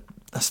 that's the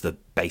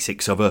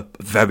basics of a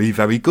very,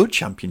 very good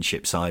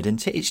Championship side,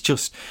 isn't it? It's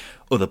just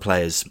other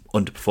players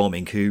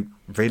underperforming who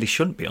really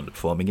shouldn't be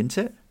underperforming, isn't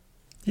it?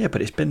 Yeah,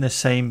 but it's been the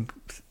same.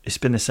 It's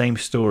been the same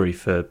story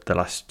for the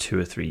last 2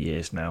 or 3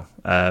 years now,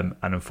 and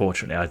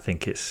unfortunately, I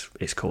think it's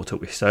caught up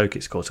with Stoke.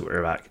 It's caught up with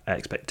our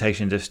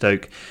expectations of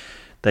Stoke.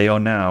 They are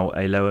now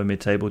a lower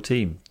mid-table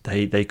team.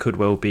 They could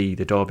well be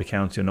the Derby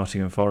County or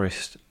Nottingham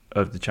Forest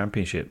of the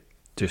Championship,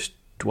 just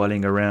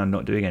dwelling around,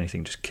 not doing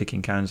anything, just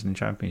kicking cans in the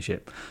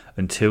Championship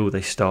until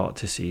they start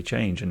to see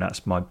change. And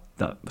that's my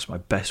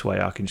best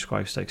way I can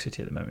describe Stoke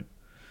City at the moment.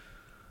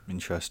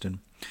 Interesting.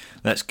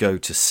 Let's go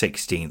to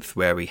 16th,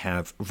 where we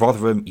have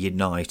Rotherham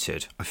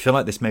United. I feel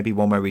like this may be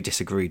one where we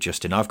disagree,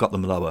 Justin. I've got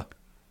them lower.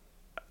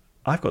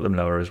 I've got them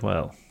lower as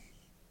well.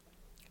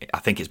 I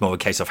think it's more a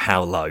case of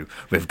how low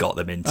we've got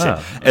them into.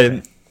 Oh,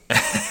 okay.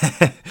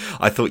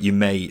 I thought you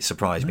may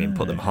surprise me and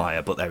put them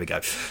higher, but there we go.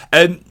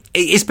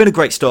 It's been a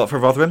great start for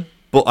Rotherham,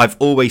 but I've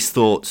always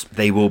thought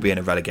they will be in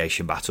a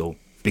relegation battle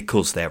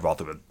because they're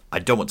Rotherham. I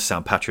don't want to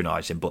sound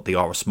patronising, but they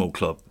are a small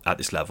club at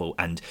this level,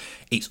 and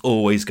it's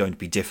always going to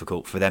be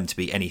difficult for them to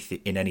be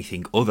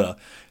anything other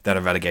than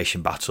a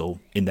relegation battle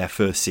in their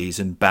first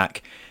season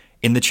back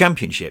in the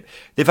Championship.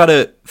 They've had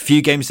a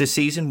few games this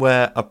season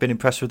where I've been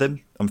impressed with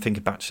them. I'm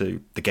thinking back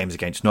to the games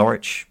against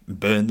Norwich,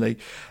 Burnley.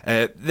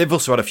 They've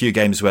also had a few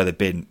games where they've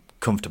been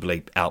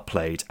comfortably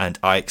outplayed, and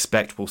I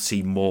expect we'll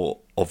see more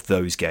of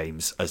those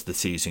games as the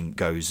season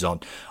goes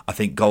on. I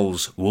think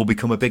goals will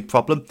become a big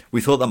problem.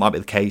 We thought that might be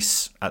the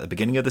case at the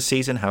beginning of the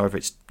season, however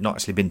it's not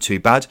actually been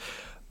too bad,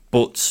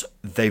 but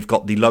they've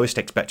got the lowest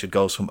expected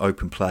goals from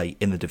open play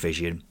in the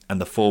division, and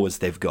the forwards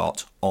they've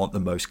got aren't the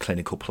most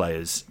clinical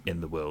players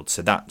in the world,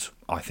 so that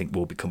I think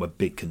will become a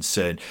big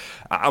concern.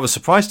 I was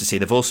surprised to see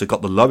they've also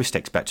got the lowest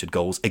expected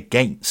goals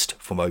against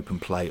from open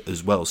play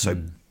as well,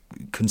 so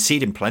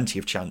conceding plenty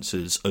of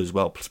chances as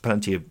well,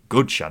 plenty of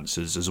good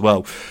chances as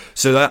well.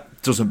 So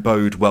that doesn't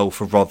bode well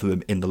for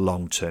Rotherham in the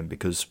long term,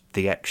 because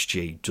the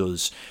XG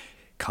does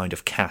kind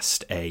of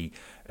cast a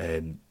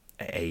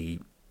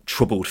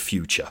troubled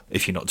future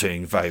if you're not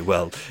doing very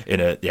well in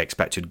the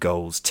expected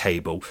goals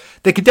table.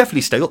 They could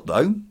definitely stay up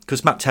though,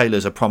 because Matt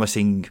Taylor's a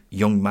promising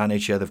young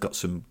manager. They've got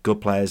some good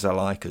players I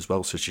like as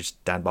well, such as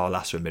Dan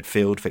Barlasser in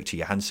midfield, Victor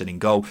Johansson in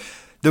goal.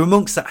 They're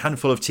amongst that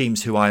handful of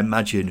teams who I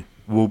imagine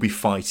will be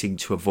fighting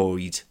to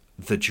avoid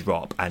the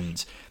drop,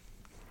 and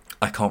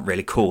I can't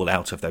really call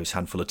out of those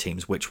handful of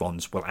teams which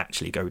ones will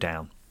actually go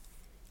down.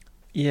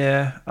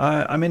 Yeah,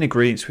 I'm in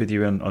agreement with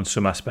you on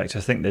some aspects. I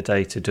think the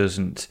data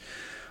doesn't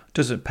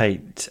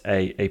paint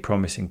a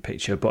promising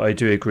picture, but I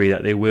do agree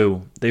that they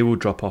will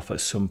drop off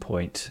at some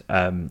point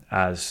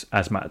as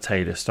Matt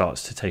Taylor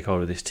starts to take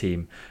hold of this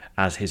team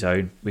as his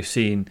own. We've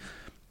seen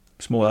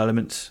small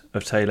elements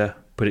of Taylor,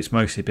 but it's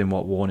mostly been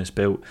what Warner's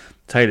built.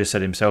 Taylor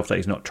said himself that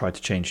he's not tried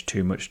to change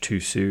too much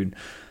too soon,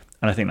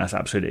 and I think that's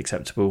absolutely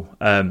acceptable.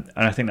 And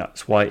I think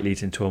that's why it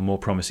leads into a more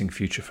promising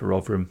future for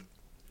Rotherham,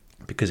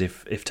 because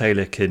if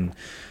Taylor can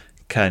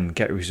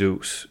get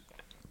results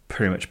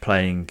pretty much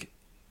playing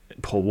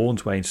Paul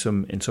Warne's way in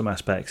some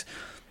aspects,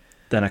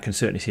 then I can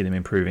certainly see them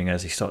improving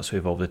as he starts to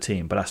evolve the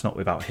team. But that's not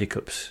without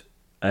hiccups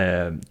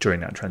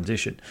during that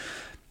transition.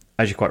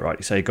 As you quite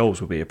rightly say, goals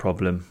will be a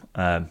problem,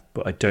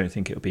 but I don't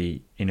think it'll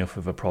be enough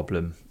of a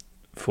problem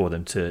for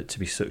them to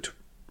be sucked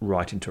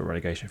right into a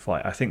relegation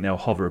fight. I think they'll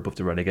hover above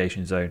the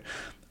relegation zone,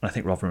 and I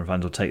think Rotherham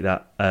fans will take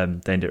that.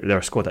 They're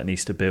a squad that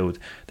needs to build.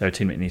 They're a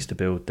team that needs to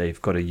build. They've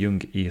got a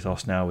young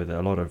ethos now with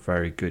a lot of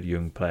very good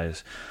young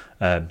players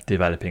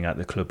developing at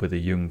the club with a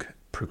young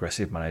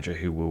progressive manager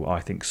who will, I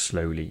think,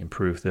 slowly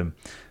improve them.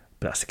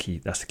 But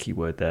that's the key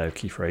word there,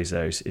 key phrase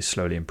there is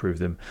slowly improve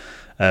them.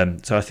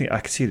 So I think I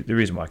can see the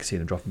reason why I can see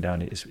them dropping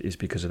down is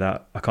because of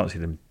that. I can't see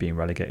them being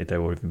relegated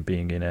though, or even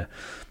being in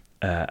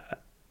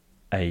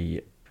a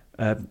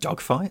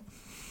dogfight.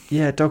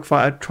 Yeah,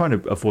 dogfight. I'm trying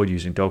to avoid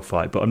using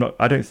dogfight, but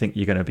I don't think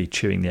you're going to be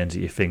chewing the ends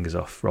of your fingers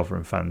off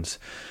Rotherham fans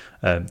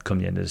come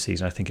the end of the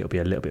season. I think it'll be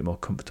a little bit more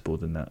comfortable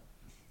than that.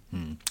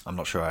 I'm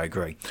not sure I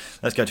agree.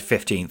 Let's go to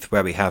 15th,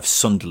 where we have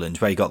Sunderland.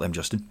 Where you got them,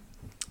 Justin?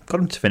 Got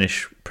them to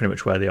finish pretty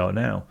much where they are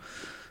now.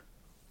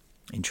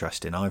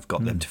 Interesting. I've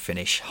got them to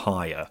finish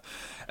higher.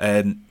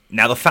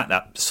 Now, the fact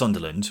that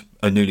Sunderland,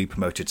 a newly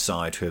promoted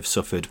side who have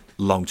suffered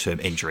long-term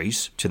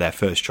injuries to their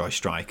first-choice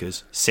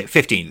strikers, sit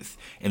 15th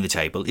in the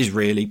table is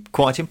really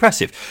quite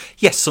impressive.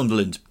 Yes,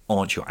 Sunderland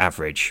aren't your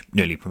average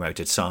newly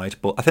promoted side,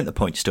 but I think the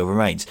point still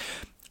remains.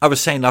 I was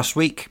saying last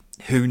week,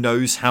 who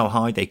knows how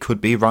high they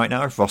could be right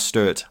now if Ross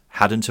Stewart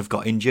hadn't have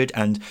got injured,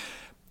 and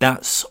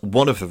that's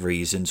one of the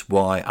reasons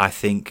why I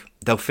think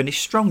they'll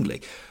finish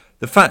strongly.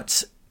 The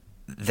fact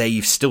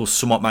they've still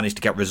somewhat managed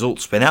to get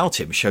results without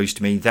him shows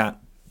to me that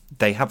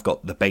they have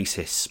got the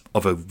basis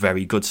of a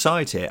very good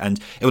side here, and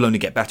it will only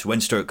get better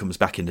when Stoke comes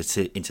back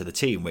into the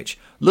team, which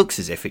looks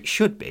as if it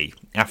should be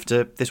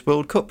after this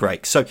World Cup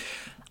break. So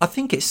I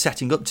think it's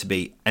setting up to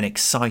be an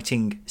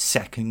exciting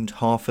second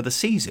half of the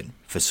season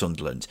for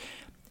Sunderland.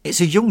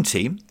 It's a young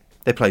team.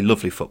 They play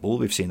lovely football.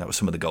 We've seen that with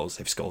some of the goals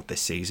they've scored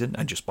this season,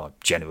 and just by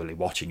generally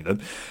watching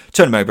them.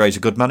 Tony Mowbray's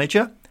a good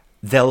manager.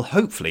 They'll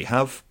hopefully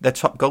have their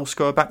top goal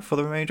scorer back for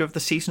the remainder of the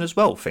season as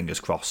well, fingers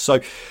crossed. So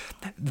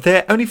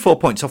they're only 4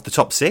 points off the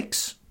top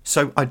 6,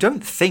 so I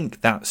don't think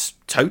that's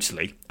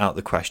totally out of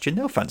the question.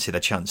 They'll fancy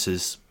their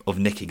chances of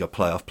nicking a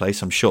playoff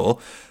place, I'm sure,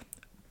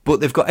 but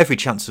they've got every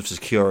chance of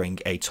securing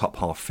a top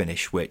half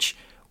finish, which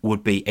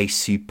would be a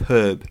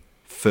superb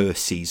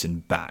first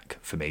season back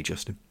for me,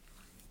 Justin.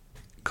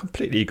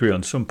 Completely agree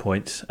on some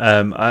points.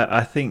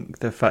 I think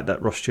the fact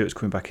that Ross Stewart's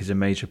coming back is a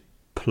major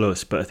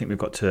plus, but I think we've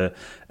got to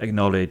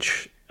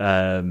acknowledge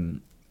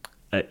that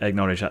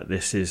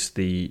this is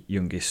the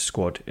youngest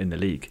squad in the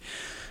league.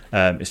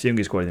 It's the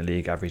youngest squad in the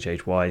league, average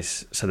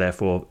age-wise. So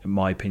therefore,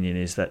 my opinion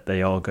is that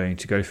they are going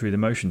to go through the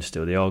motions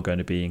still. They are going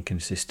to be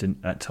inconsistent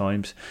at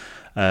times.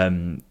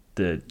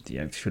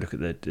 If you look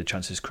at the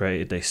chances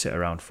created, they sit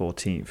around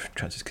 14th.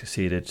 Chances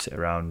conceded sit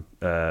around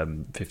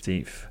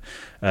 15th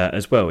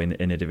as well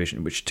in a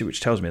division, which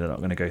tells me they're not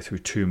going to go through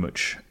too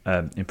much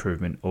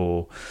improvement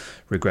or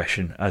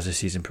regression as the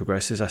season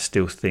progresses. I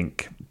still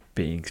think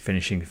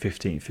finishing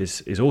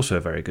 15th is also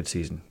a very good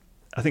season.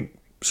 I think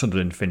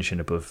Sunderland finishing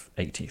above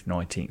 18th,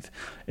 19th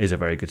is a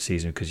very good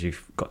season, because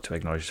you've got to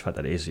acknowledge the fact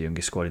that it is the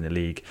youngest squad in the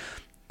league.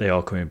 They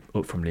are coming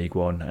up from League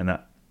One, and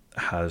that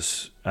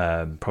has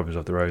problems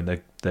of their own.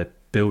 They're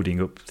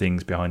building up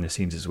things behind the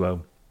scenes as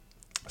well.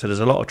 So there's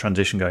a lot of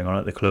transition going on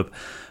at the club,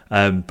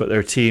 but they're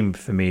a team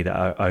for me that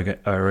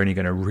are only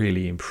going to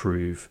really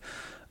improve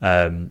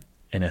in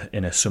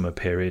a summer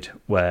period,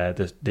 where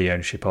the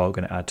ownership are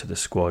going to add to the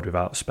squad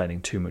without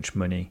spending too much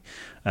money,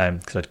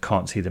 because I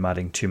can't see them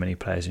adding too many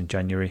players in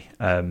January.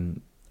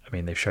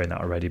 They've shown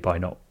that already by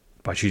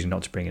choosing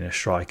not to bring in a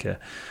striker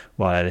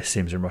while Ellis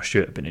Sims and Ross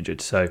Stewart have been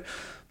injured. So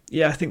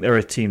yeah, I think they're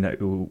a team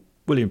that will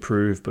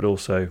improve, but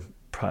also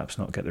perhaps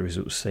not get the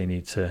results they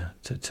need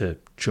to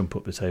jump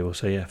up the table.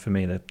 So yeah, for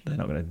me, they're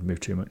not going to move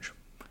too much.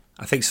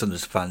 I think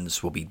Sunderland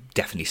fans will be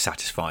definitely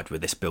satisfied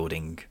with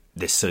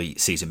this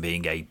season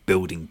being a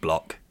building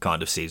block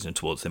kind of season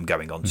towards them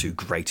going on to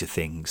greater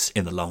things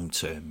in the long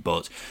term.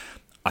 But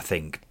I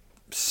think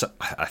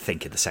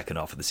in the second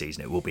half of the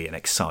season it will be an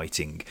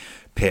exciting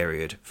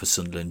period for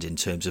Sunderland in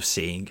terms of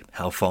seeing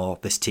how far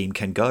this team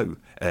can go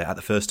at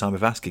the first time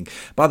of asking.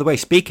 By the way,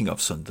 speaking of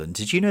Sunderland,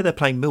 did you know they're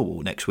playing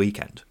Millwall next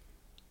weekend?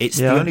 It's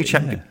the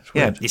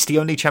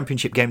only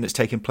championship game that's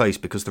taken place,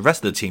 because the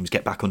rest of the teams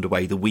get back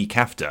underway the week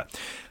after.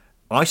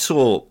 I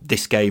saw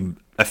this game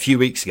a few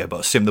weeks ago,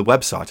 but the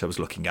website I was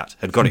looking at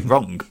had got it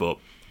wrong, but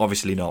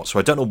obviously not. So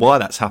I don't know why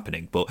that's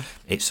happening, but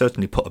it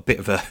certainly put a bit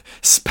of a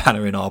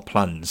spanner in our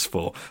plans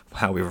for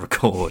how we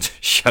record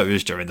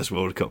shows during this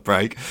World Cup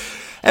break.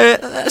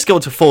 Let's go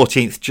on to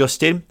 14th,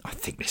 Justin. I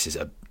think this is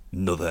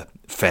another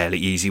fairly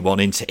easy one.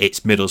 It's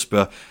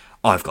Middlesbrough.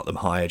 I've got them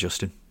higher,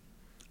 Justin.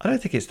 I don't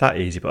think it's that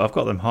easy, but I've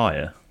got them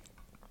higher.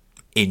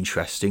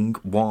 Interesting.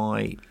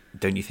 Why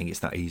don't you think it's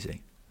that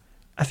easy?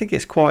 I think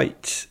it's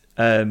quite...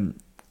 I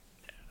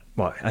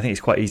think it's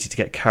quite easy to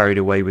get carried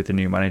away with the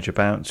new manager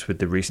bounce, with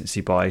the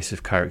recency bias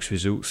of Carrick's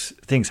results.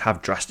 Things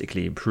have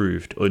drastically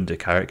improved under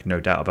Carrick,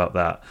 no doubt about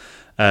that.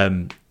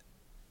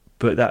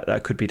 But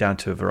that could be down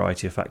to a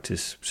variety of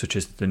factors, such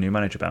as the new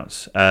manager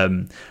bounce.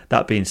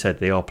 That being said,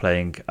 they are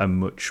playing a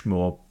much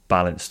more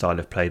balanced style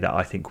of play that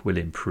I think will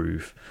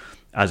improve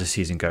as the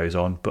season goes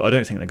on. But I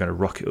don't think they're going to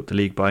rocket up the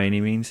league by any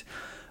means.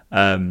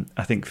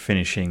 I think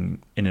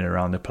finishing in and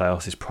around the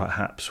playoffs is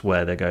perhaps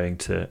where they're going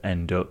to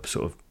end up,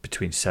 sort of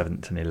between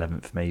 7th and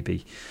 11th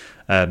maybe,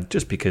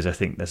 just because I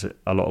think there's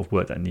a lot of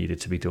work that needed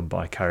to be done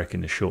by Carrick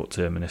in the short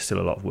term, and there's still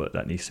a lot of work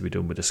that needs to be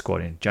done with the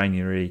squad in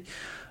January.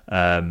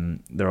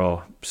 There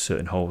are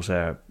certain holes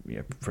there,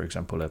 for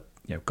example,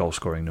 goal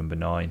scoring number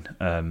 9,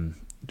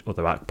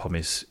 although Akpom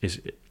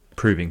is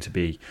proving to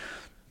be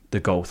the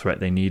goal threat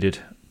they needed,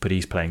 but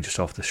he's playing just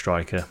off the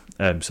striker,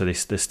 so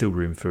there's still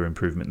room for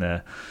improvement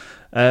there.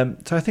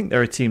 So I think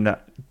they're a team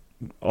that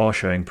are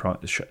showing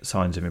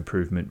signs of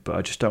improvement, but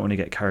I just don't want to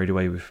get carried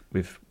away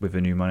with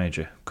a new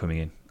manager coming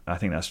in. I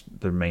think that's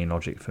the main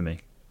logic for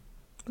me.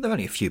 They're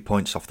only a few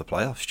points off the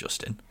playoffs,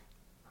 Justin.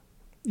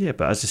 Yeah,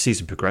 but as the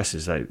season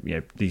progresses,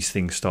 these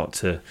things start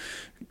to,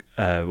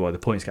 the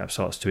points gap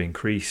starts to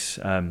increase.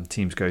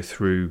 Teams go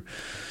through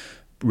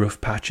rough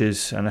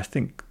patches, and I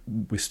think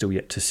we're still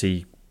yet to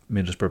see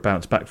Middlesbrough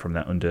bounce back from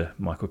that under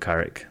Michael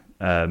Carrick.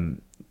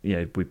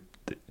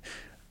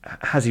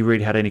 Has he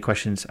really had any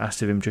questions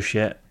asked of him just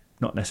yet?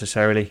 Not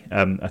necessarily.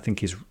 I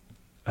think he's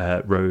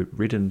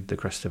ridden the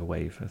crest of a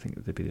wave, I think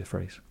would be the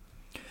phrase.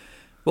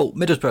 Well,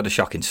 Middlesbrough had a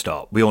shocking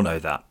start. We all know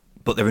that.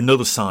 But they're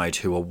another side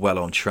who are well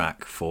on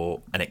track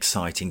for an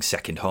exciting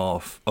second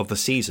half of the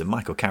season.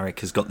 Michael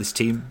Carrick has got this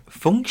team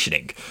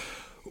functioning.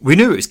 We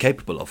knew it was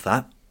capable of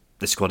that.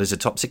 The squad is a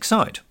top 6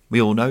 side.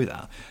 We all know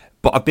that.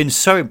 But I've been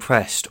so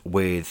impressed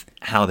with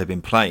how they've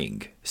been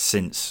playing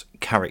since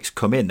Carrick's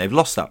come in. They've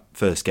lost that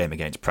first game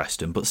against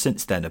Preston, but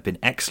since then have been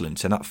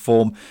excellent. And that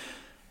form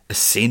has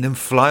seen them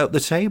fly up the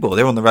table.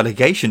 They're on the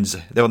relegations.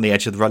 They're on the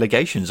edge of the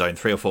relegation zone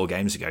 3 or 4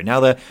 games ago. Now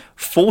they're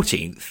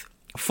 14th.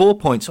 4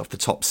 points off the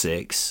top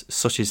 6,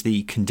 such is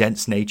the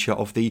condensed nature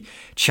of the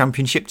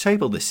championship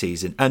table this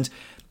season. And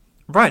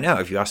right now,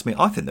 if you ask me,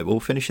 I think they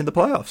will finish in the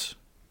playoffs.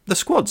 The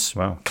squad's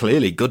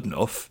clearly good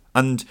enough,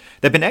 and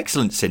they've been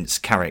excellent since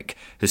Carrick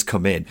has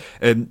come in.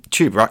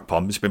 Chuba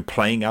Akpom has been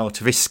playing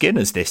out of his skin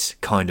as this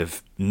kind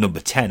of number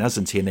 10,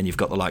 hasn't he? And then you've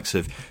got the likes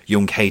of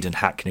young Hayden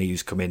Hackney,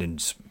 who's come in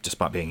and,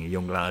 despite being a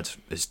young lad,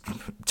 has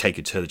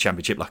taken to the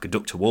championship like a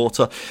duck to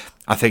water.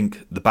 I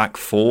think the back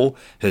 4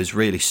 has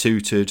really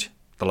suited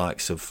the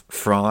likes of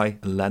Fry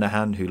and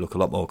Lenihan, who look a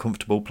lot more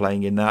comfortable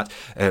playing in that.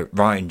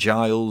 Ryan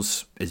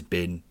Giles has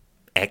been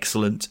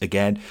excellent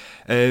again.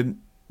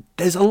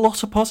 There's a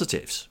lot of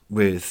positives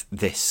with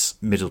this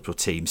Middlesbrough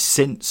team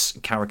since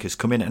Carrick has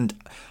come in, and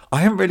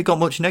I haven't really got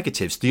much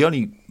negatives. The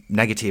only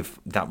negative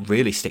that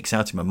really sticks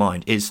out in my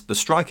mind is the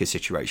striker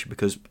situation,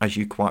 because, as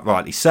you quite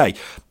rightly say,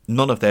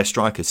 none of their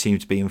strikers seem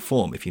to be in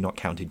form, if you're not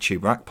counting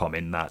Chuba Akpom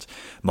in that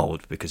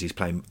mould, because he's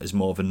playing as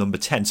more of a number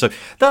 10. So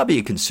that'd be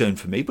a concern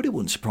for me, but it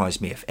wouldn't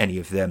surprise me if any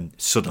of them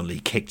suddenly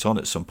kicked on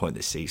at some point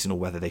this season, or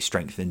whether they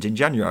strengthened in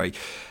January.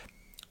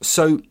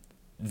 So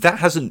that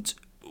hasn't,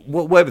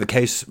 whatever the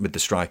case with the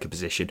striker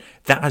position,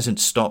 that hasn't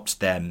stopped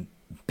them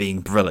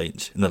being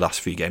brilliant in the last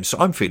few games. So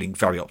I'm feeling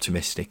very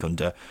optimistic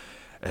under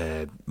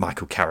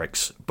Michael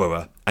Carrick's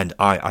Borough, and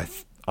I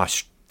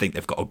think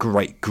they've got a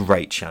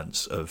great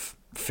chance of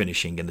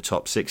finishing in the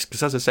top 6,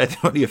 because, as I said,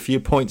 they're only a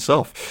few points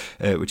off,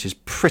 which is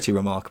pretty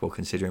remarkable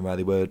considering where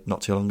they were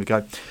not too long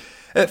ago.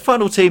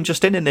 Final team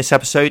just in this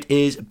episode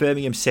is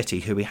Birmingham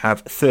City, who we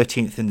have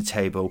 13th in the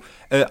table.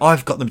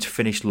 I've got them to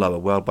finish lower.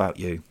 What about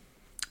you?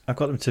 I've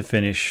got them to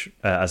finish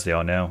as they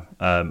are now.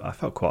 I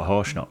felt quite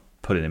harsh not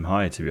putting them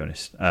higher, to be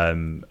honest.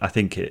 I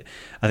think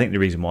the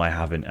reason why I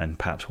haven't, and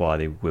perhaps why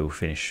they will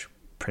finish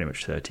pretty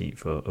much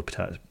 13th or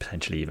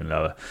potentially even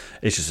lower,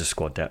 it's just a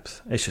squad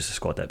depth. It's just a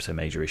squad depth's a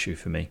major issue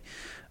for me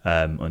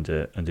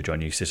under John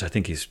Eustace. I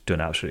think he's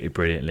done absolutely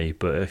brilliantly,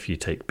 but if you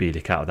take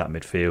Bielik out of that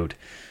midfield,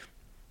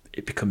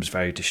 it becomes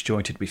very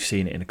disjointed. We've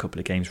seen it in a couple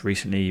of games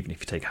recently. Even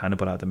if you take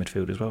Hannibal out of the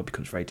midfield as well, it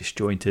becomes very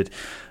disjointed.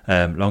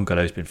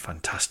 Longolo's been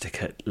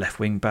fantastic at left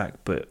wing back,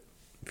 but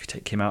if you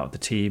take him out of the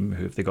team,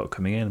 who have they got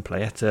coming in?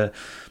 Playetta,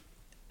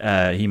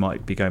 he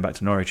might be going back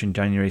to Norwich in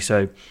January.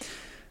 So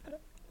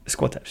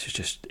squad depth is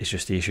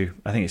just the issue.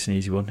 I think it's an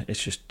easy one.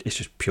 It's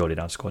just purely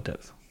down to squad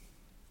depth.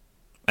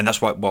 And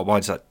that's why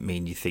does that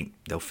mean you think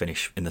they'll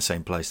finish in the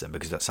same place then?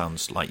 Because that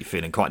sounds like you're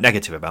feeling quite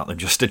negative about them,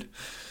 Justin.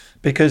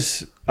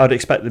 Because I'd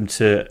expect them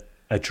to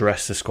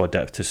address the squad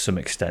depth to some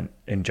extent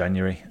in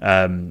January.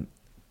 I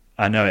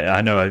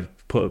know I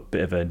put a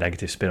bit of a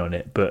negative spin on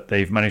it, but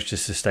they've managed to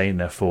sustain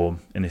their form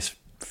in this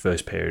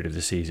first period of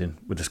the season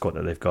with the squad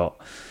that they've got.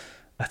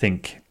 I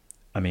think,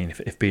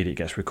 if Bielik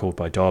gets recalled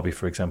by Derby,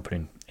 for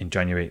example, in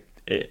January,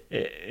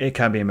 it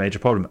can be a major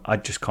problem. I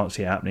just can't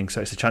see it happening.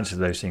 So it's a chance of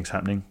those things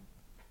happening.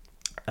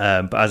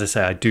 But as I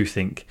say, I do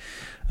think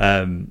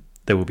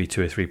there will be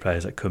 2 or 3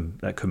 players that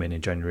come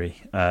in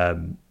January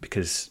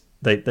because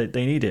they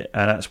need it,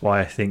 and that's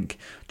why I think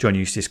John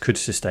Eustace could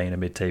sustain a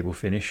mid-table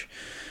finish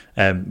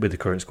with the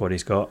current squad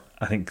he's got.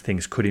 I think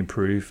things could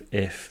improve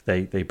if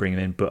they bring him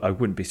in, but I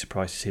wouldn't be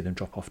surprised to see them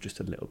drop off just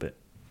a little bit.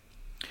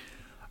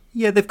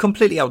 Yeah, they've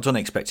completely outdone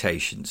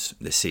expectations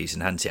this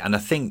season, haven't it? And I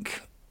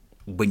think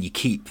when you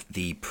keep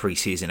the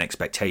pre-season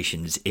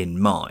expectations in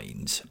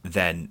mind,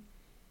 then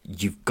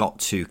you've got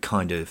to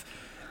kind of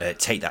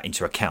take that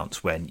into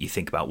account when you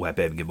think about where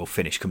Birmingham will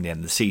finish come the end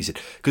of the season,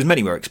 because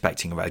many were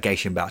expecting a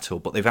relegation battle,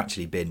 but they've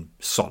actually been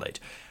solid.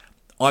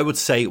 I would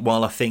say,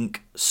 while I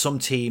think some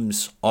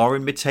teams are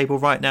in mid-table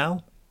right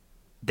now,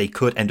 they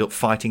could end up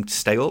fighting to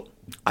stay up.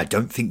 I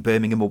don't think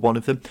Birmingham are one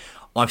of them.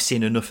 I've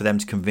seen enough of them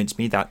to convince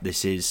me that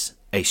this is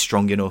a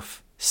strong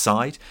enough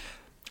side.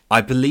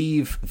 I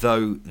believe,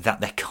 though,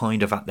 that they're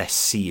kind of at their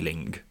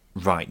ceiling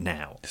right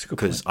now,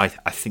 because I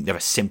think there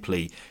are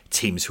simply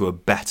teams who are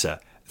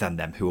better than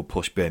them who will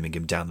push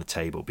Birmingham down the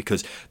table,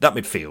 because that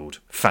midfield,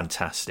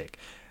 fantastic.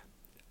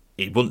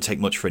 It wouldn't take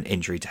much for an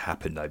injury to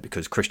happen, though,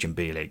 because Christian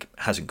Bielik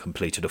hasn't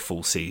completed a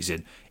full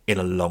season in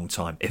a long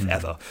time, if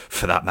ever,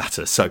 for that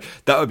matter. So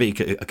that would be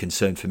a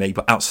concern for me.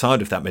 But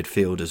outside of that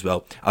midfield as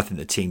well, I think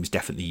the team's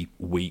definitely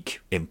weak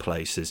in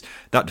places.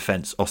 That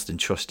defence, Austin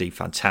Trusty,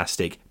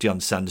 fantastic. Dion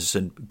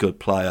Sanderson, good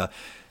player.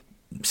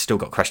 Still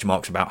got question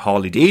marks about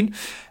Harley Dean.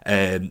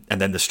 And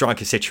then the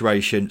striker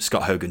situation,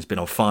 Scott Hogan's been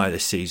on fire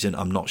this season.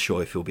 I'm not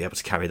sure if he'll be able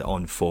to carry that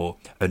on for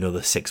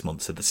another 6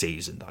 months of the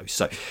season, though.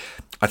 So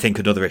I think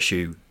another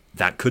issue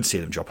that could see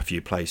them drop a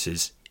few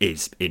places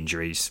is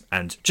injuries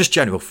and just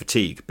general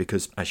fatigue,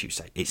 because, as you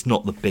say, it's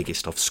not the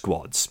biggest of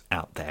squads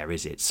out there,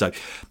 is it? So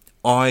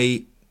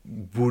I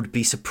would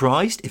be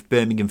surprised if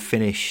Birmingham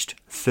finished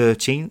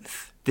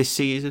 13th this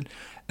season,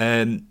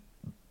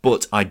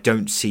 but I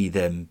don't see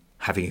them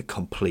having a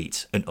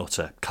complete and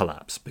utter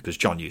collapse because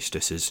John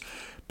Eustace has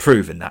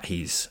proven that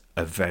he's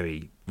a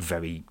very,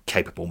 very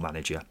capable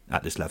manager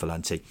at this level,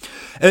 hasn't he?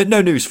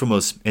 No news from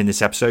us in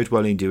this episode. We're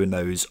only doing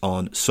those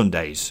on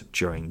Sundays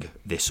during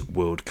this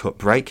World Cup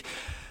break,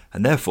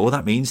 and therefore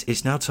that means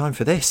it's now time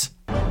for this.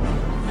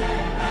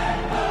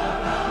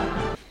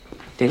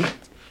 Did he?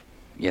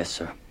 Yes,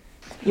 sir.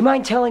 You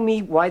mind telling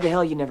me why the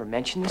hell you never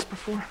mentioned this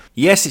before?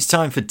 Yes, it's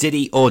time for Did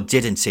He or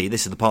Didn't He.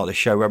 This is the part of the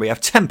show where we have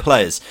 10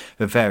 players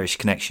with various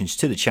connections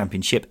to the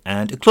Championship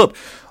and a club.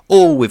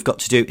 All we've got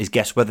to do is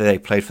guess whether they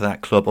played for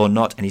that club or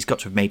not, and he's got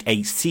to have made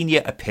a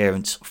senior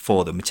appearance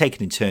for them. We're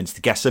taking in turns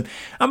to guess them,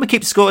 and we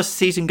keep the score as the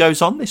season goes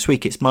on. This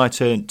week it's my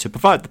turn to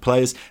provide the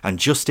players, and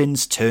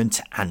Justin's turn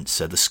to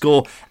answer. The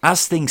score,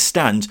 as things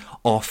stand,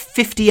 are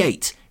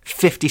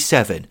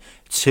 58-57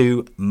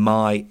 to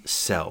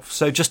myself.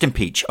 So, Justin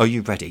Peach, are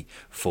you ready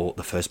for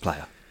the first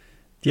player?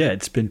 Yeah,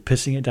 it's been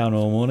pissing it down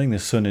all morning. The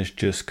sun has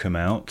just come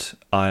out.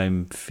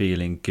 I'm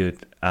feeling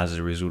good as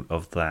a result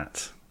of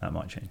that. That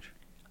might change.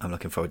 I'm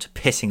looking forward to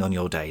pissing on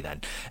your day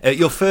then.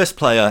 Your first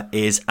player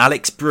is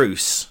Alex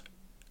Bruce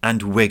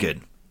and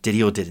Wigan. Did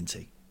he or didn't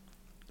he?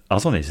 I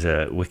was on his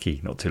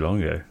wiki not too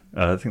long ago.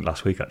 I think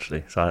last week,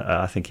 actually. So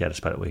I think he had a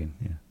spell at Wigan,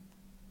 yeah.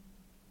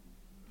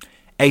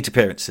 8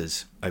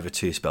 appearances over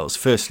 2 spells,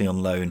 firstly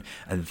on loan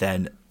and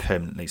then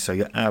permanently. So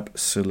you're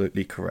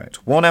absolutely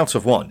correct. 1 out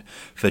of 1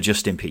 for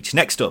Justin Peach.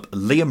 Next up,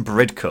 Liam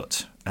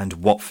Bridcut and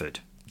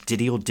Watford. Did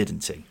he or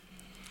didn't he?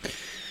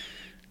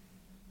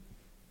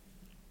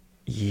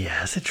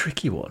 Yeah, it's a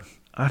tricky one.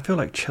 I feel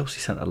like Chelsea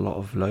sent a lot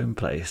of loan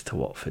players to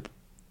Watford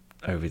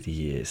over the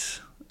years.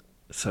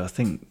 So I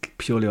think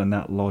purely on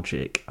that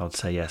logic, I would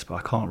say yes, but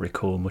I can't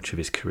recall much of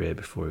his career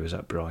before he was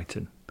at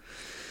Brighton.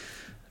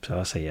 So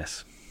I'll say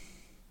yes.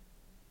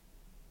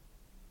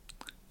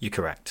 You're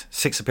correct.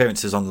 6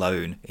 appearances on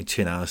loan in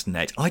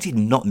 2008. I did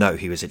not know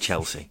he was at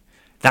Chelsea.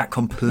 That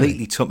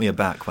completely took me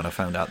aback when I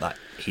found out that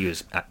he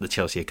was at the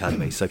Chelsea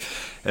Academy. So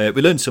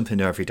we learn something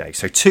new every day.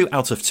 So 2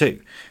 out of 2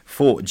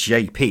 for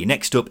JP.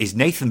 Next up is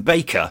Nathan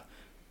Baker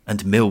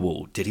and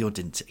Millwall. Did he or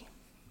didn't he?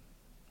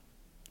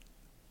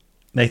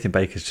 Nathan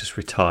Baker's just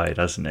retired,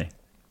 hasn't he?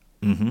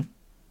 Mm-hmm.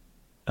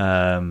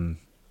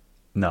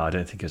 No, I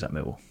don't think he was at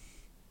Millwall.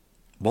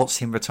 What's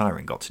him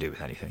retiring got to do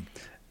with anything?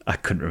 I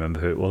couldn't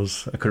remember who it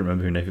was. I couldn't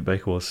remember who Nathan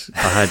Baker was.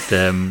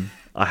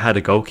 I had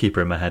a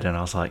goalkeeper in my head and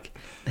I was like,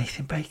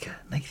 Nathan Baker.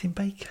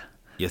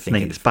 You're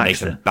thinking it's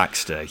Baxter. Nathan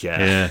Baxter,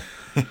 yeah.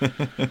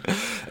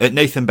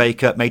 Nathan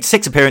Baker made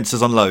 6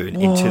 appearances on loan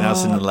in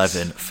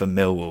 2011 for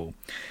Millwall.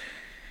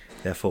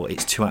 Therefore,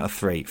 it's 2 out of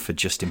 3 for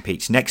Justin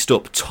Peach. Next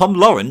up, Tom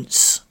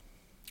Lawrence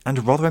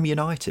and Rotherham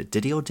United.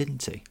 Did he or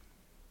didn't he?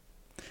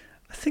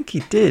 I think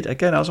he did.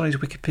 Again, I was on his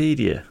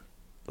Wikipedia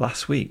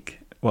last week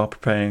while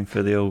preparing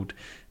for the old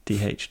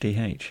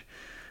DHDH.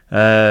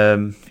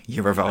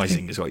 You're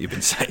revising is what you've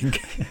been saying.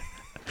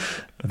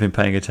 I've been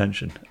paying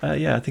attention.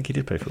 Yeah, I think he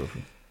did play for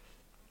Liverpool.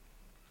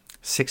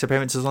 6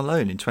 appearances on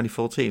loan in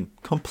 2014.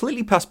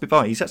 Completely passed me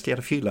by. He's actually had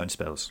a few loan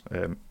spells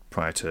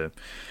prior to...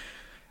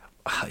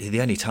 The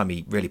only time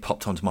he really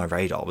popped onto my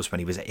radar was when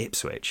he was at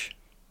Ipswich.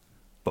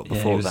 But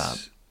before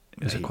that...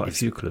 He was at quite a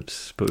few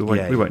clubs, but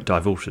we won't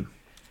divulge them.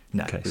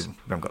 No, we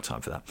haven't got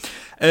time for that.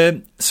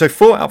 So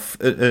 4 out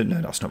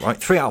no, that's not right.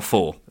 3 out of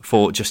 4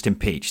 for Justin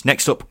Peach.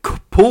 Next up,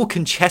 Paul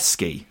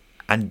Konchesky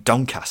and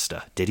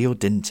Doncaster. Did he or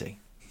didn't he?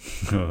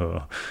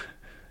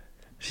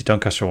 See,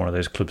 Doncaster are one of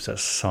those clubs that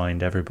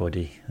signed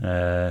everybody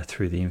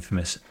through the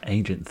infamous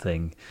agent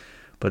thing,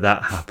 but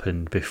that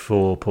happened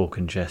before Paul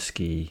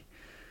Konchesky,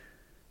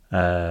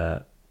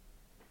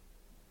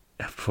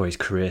 before his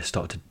career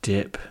started to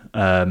dip.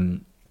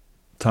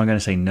 So I'm going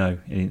to say no,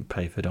 he didn't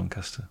play for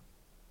Doncaster.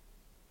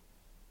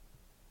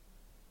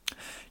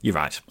 You're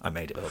right, I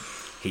made it up.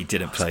 He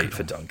didn't play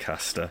for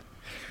Doncaster.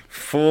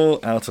 4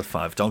 out of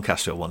 5.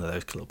 Doncaster are one of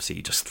those clubs that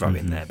you just throw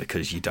in there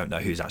because you don't know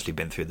who's actually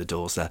been through the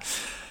doors there.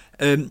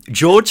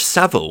 George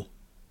Saville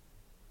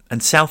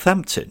and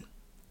Southampton.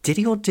 Did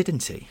he or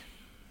didn't he?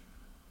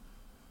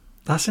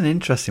 That's an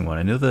interesting one.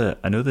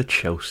 Another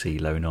Chelsea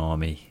loan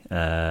army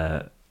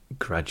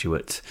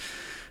graduate.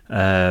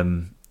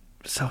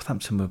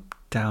 Southampton were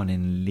down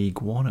in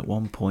League One at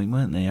one point,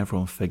 weren't they?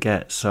 Everyone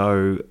forgets.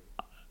 So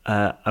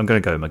I'm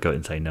going to go with my gut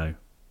and say no.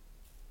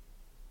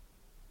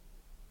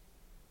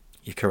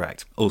 You're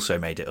correct. Also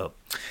made it up.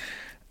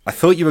 I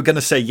thought you were going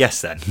to say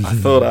yes then. I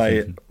thought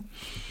I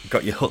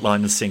got your hook,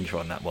 line and sinker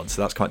on that one,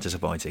 so that's quite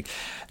disappointing.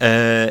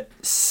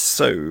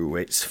 So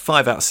it's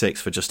 5 out of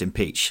 6 for Justin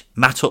Peach.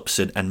 Matt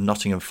Upson and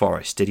Nottingham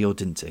Forest. Did he or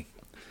didn't he?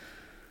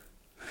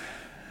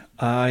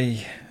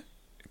 I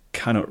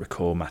cannot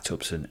recall Matt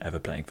Upson ever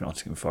playing for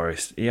Nottingham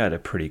Forest. He had a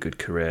pretty good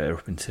career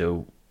up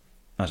until,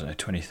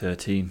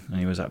 2013, and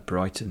he was at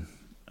Brighton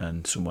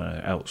and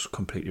somewhere else,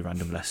 completely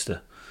random,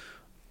 Leicester.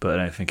 But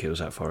I don't think it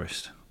was at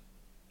Forest.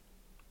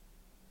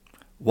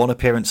 1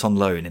 appearance on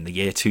loan in the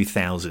year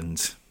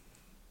 2000.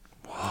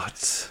 What?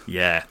 What?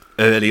 Yeah,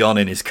 early on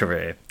in his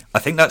career. I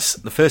think that's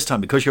the first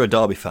time, because you're a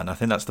Derby fan, I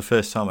think that's the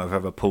first time I've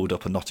ever pulled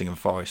up a Nottingham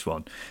Forest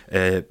one,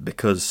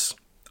 because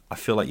I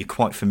feel like you're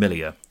quite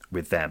familiar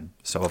with them,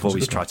 so I've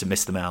always tried to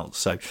miss them out.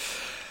 So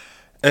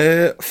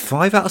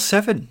 5 out of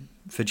 7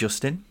 for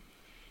Justin.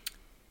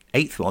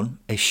 8th one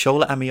is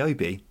Shola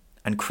Amiobi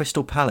and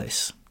Crystal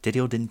Palace. Did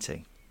he or didn't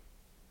he?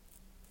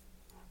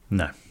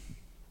 No.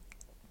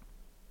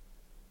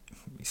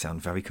 You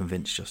sound very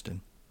convinced,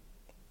 Justin.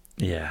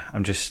 Yeah,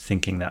 I'm just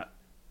thinking that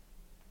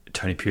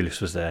Tony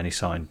Pulis was there and he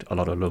signed a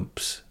lot of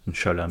lumps, and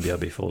Shola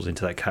Amiobi falls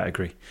into that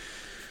category.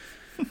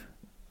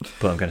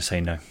 But I'm going to say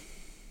no.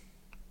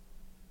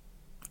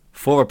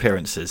 4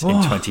 appearances in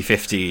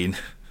 2015.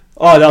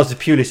 Oh, that was the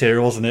Pulis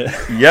era, wasn't it?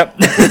 Yep.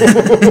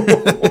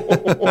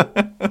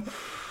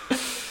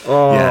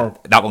 Oh. Yeah,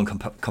 that one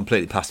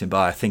completely passed me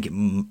by. I think it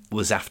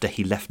was after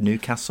he left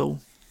Newcastle.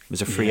 He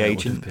was a free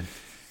agent,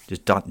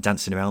 just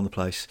dancing around the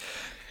place.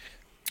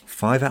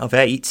 5 out of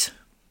 8.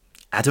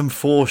 Adam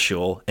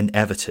Forshaw and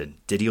Everton.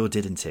 Did he or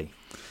didn't he?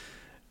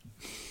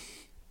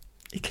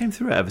 He came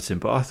through at Everton,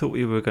 but I thought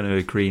we were going to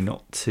agree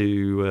not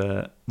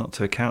to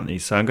account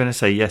these. So I'm going to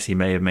say yes, he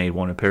may have made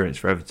 1 appearance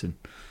for Everton.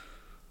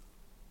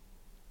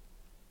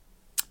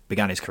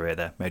 Began his career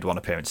there, made 1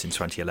 appearance in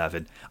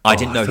 2011. I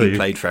didn't know he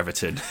played for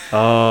Everton.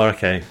 Oh,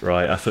 okay,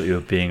 right. I thought you were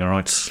being a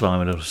right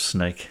slimy little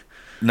snake.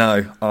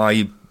 No,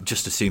 I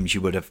just assumed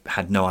you would have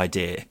had no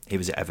idea he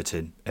was at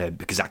Everton,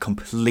 because that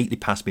completely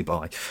passed me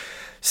by.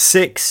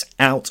 6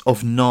 out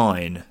of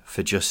 9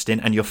 for Justin.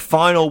 And your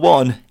final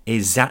one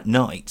is Zat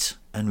Knight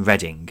and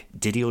Reading.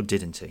 Did he or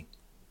didn't he?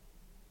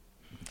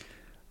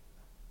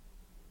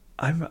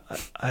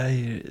 That's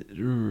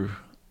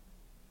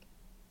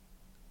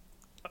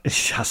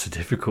a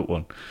difficult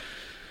one.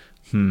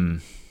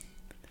 Good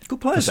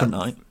player that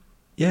night.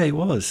 Yeah, he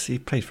was. He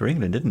played for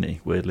England, didn't he?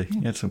 Weirdly,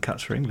 he had some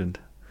caps for England.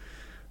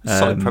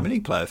 Solid Premier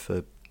League player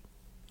for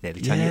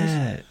nearly 10 years.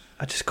 Yeah,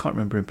 I just can't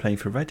remember him playing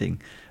for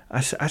Reading. I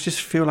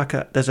just feel like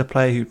there's a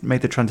player who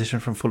made the transition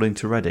from Fulham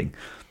to Reading.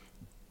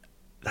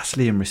 That's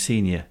Liam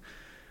Rosenior.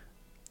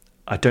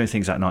 I don't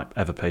think Zach Knight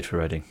ever played for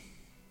Reading.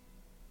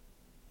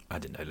 I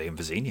didn't know Liam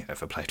Rosenior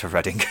ever played for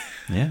Reading.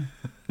 Yeah.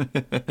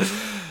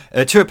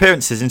 2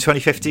 appearances in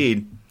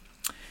 2015.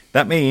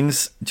 That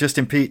means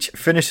Justin Peach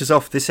finishes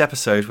off this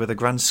episode with a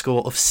grand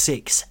score of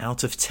 6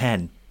 out of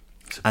 10.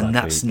 And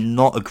that's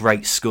not a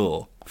great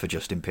score for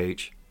Justin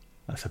Peach.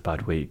 That's a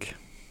bad week.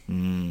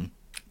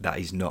 That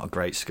is not a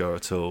great score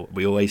at all.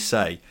 We always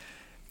say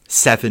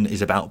 7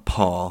 is about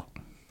par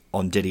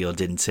on Did he or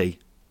didn't he.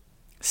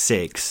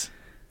 6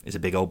 is a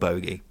big old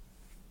bogey.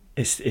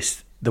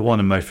 It's the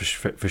one I'm most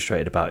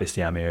frustrated about is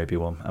the Amiobi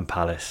one and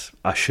Palace.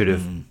 I should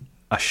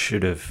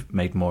have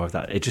made more of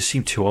that. It just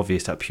seemed too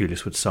obvious that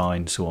Pulis would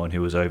sign someone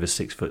who was over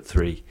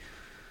 6'3".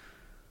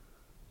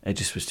 It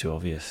just was too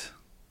obvious.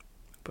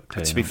 But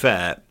to be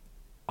fair,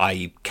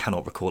 I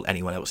cannot recall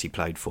anyone else he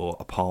played for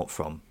apart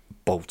from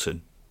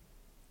Bolton,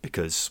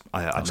 because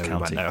I know he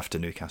went there after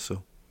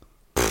Newcastle.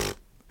 Good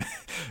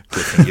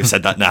thing you've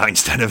said that now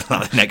instead of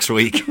next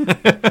week.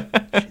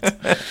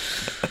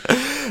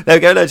 There we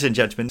go, ladies and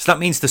gentlemen. So that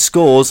means the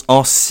scores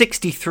are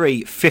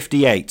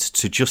 63-58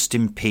 to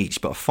Justin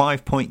Peach, but a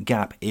 5-point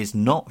gap is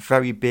not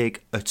very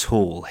big at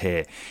all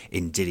here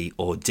in Did he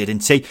or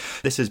didn't he.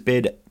 This has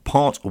been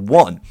part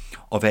 1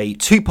 of a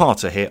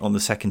 2-parter here on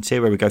the second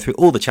tier, where we go through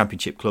all the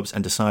championship clubs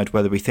and decide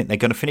whether we think they're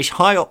going to finish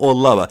higher or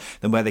lower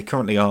than where they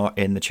currently are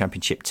in the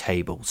championship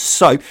table.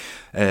 So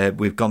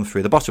we've gone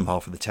through the bottom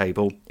half of the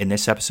table in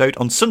this episode.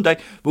 On Sunday,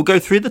 we'll go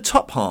through the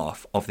top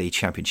half of the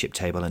championship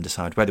table and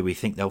decide whether we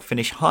think they'll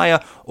finish higher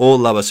or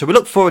lower. So we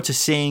look forward to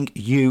seeing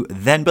you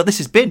then. But this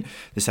has been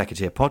the Second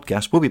Tier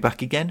Podcast. We'll be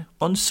back again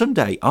on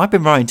Sunday. I've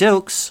been Ryan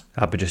Dilks.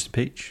 I've been Justin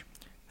Peach.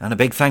 And a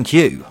big thank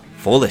you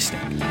for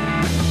listening.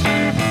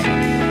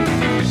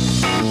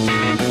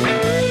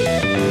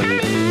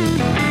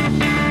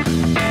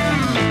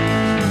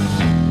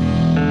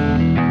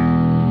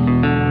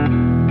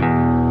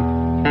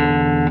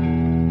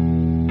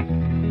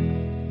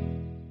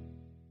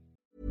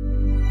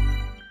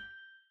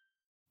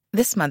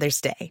 This Mother's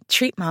Day,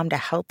 treat mom to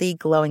healthy,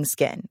 glowing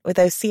skin with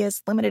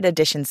Osea's limited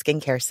edition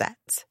skincare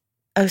sets.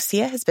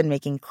 Osea has been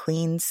making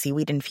clean,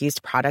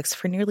 seaweed-infused products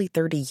for nearly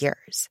 30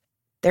 years.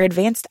 Their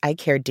advanced eye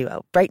care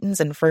duo brightens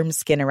and firms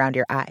skin around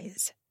your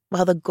eyes,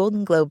 while the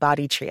Golden Glow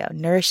Body Trio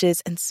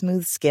nourishes and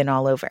smooths skin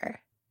all over.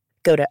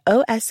 Go to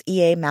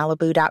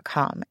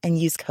OSEAMalibu.com and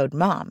use code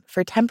MOM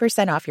for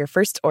 10% off your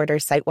first order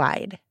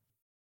site-wide.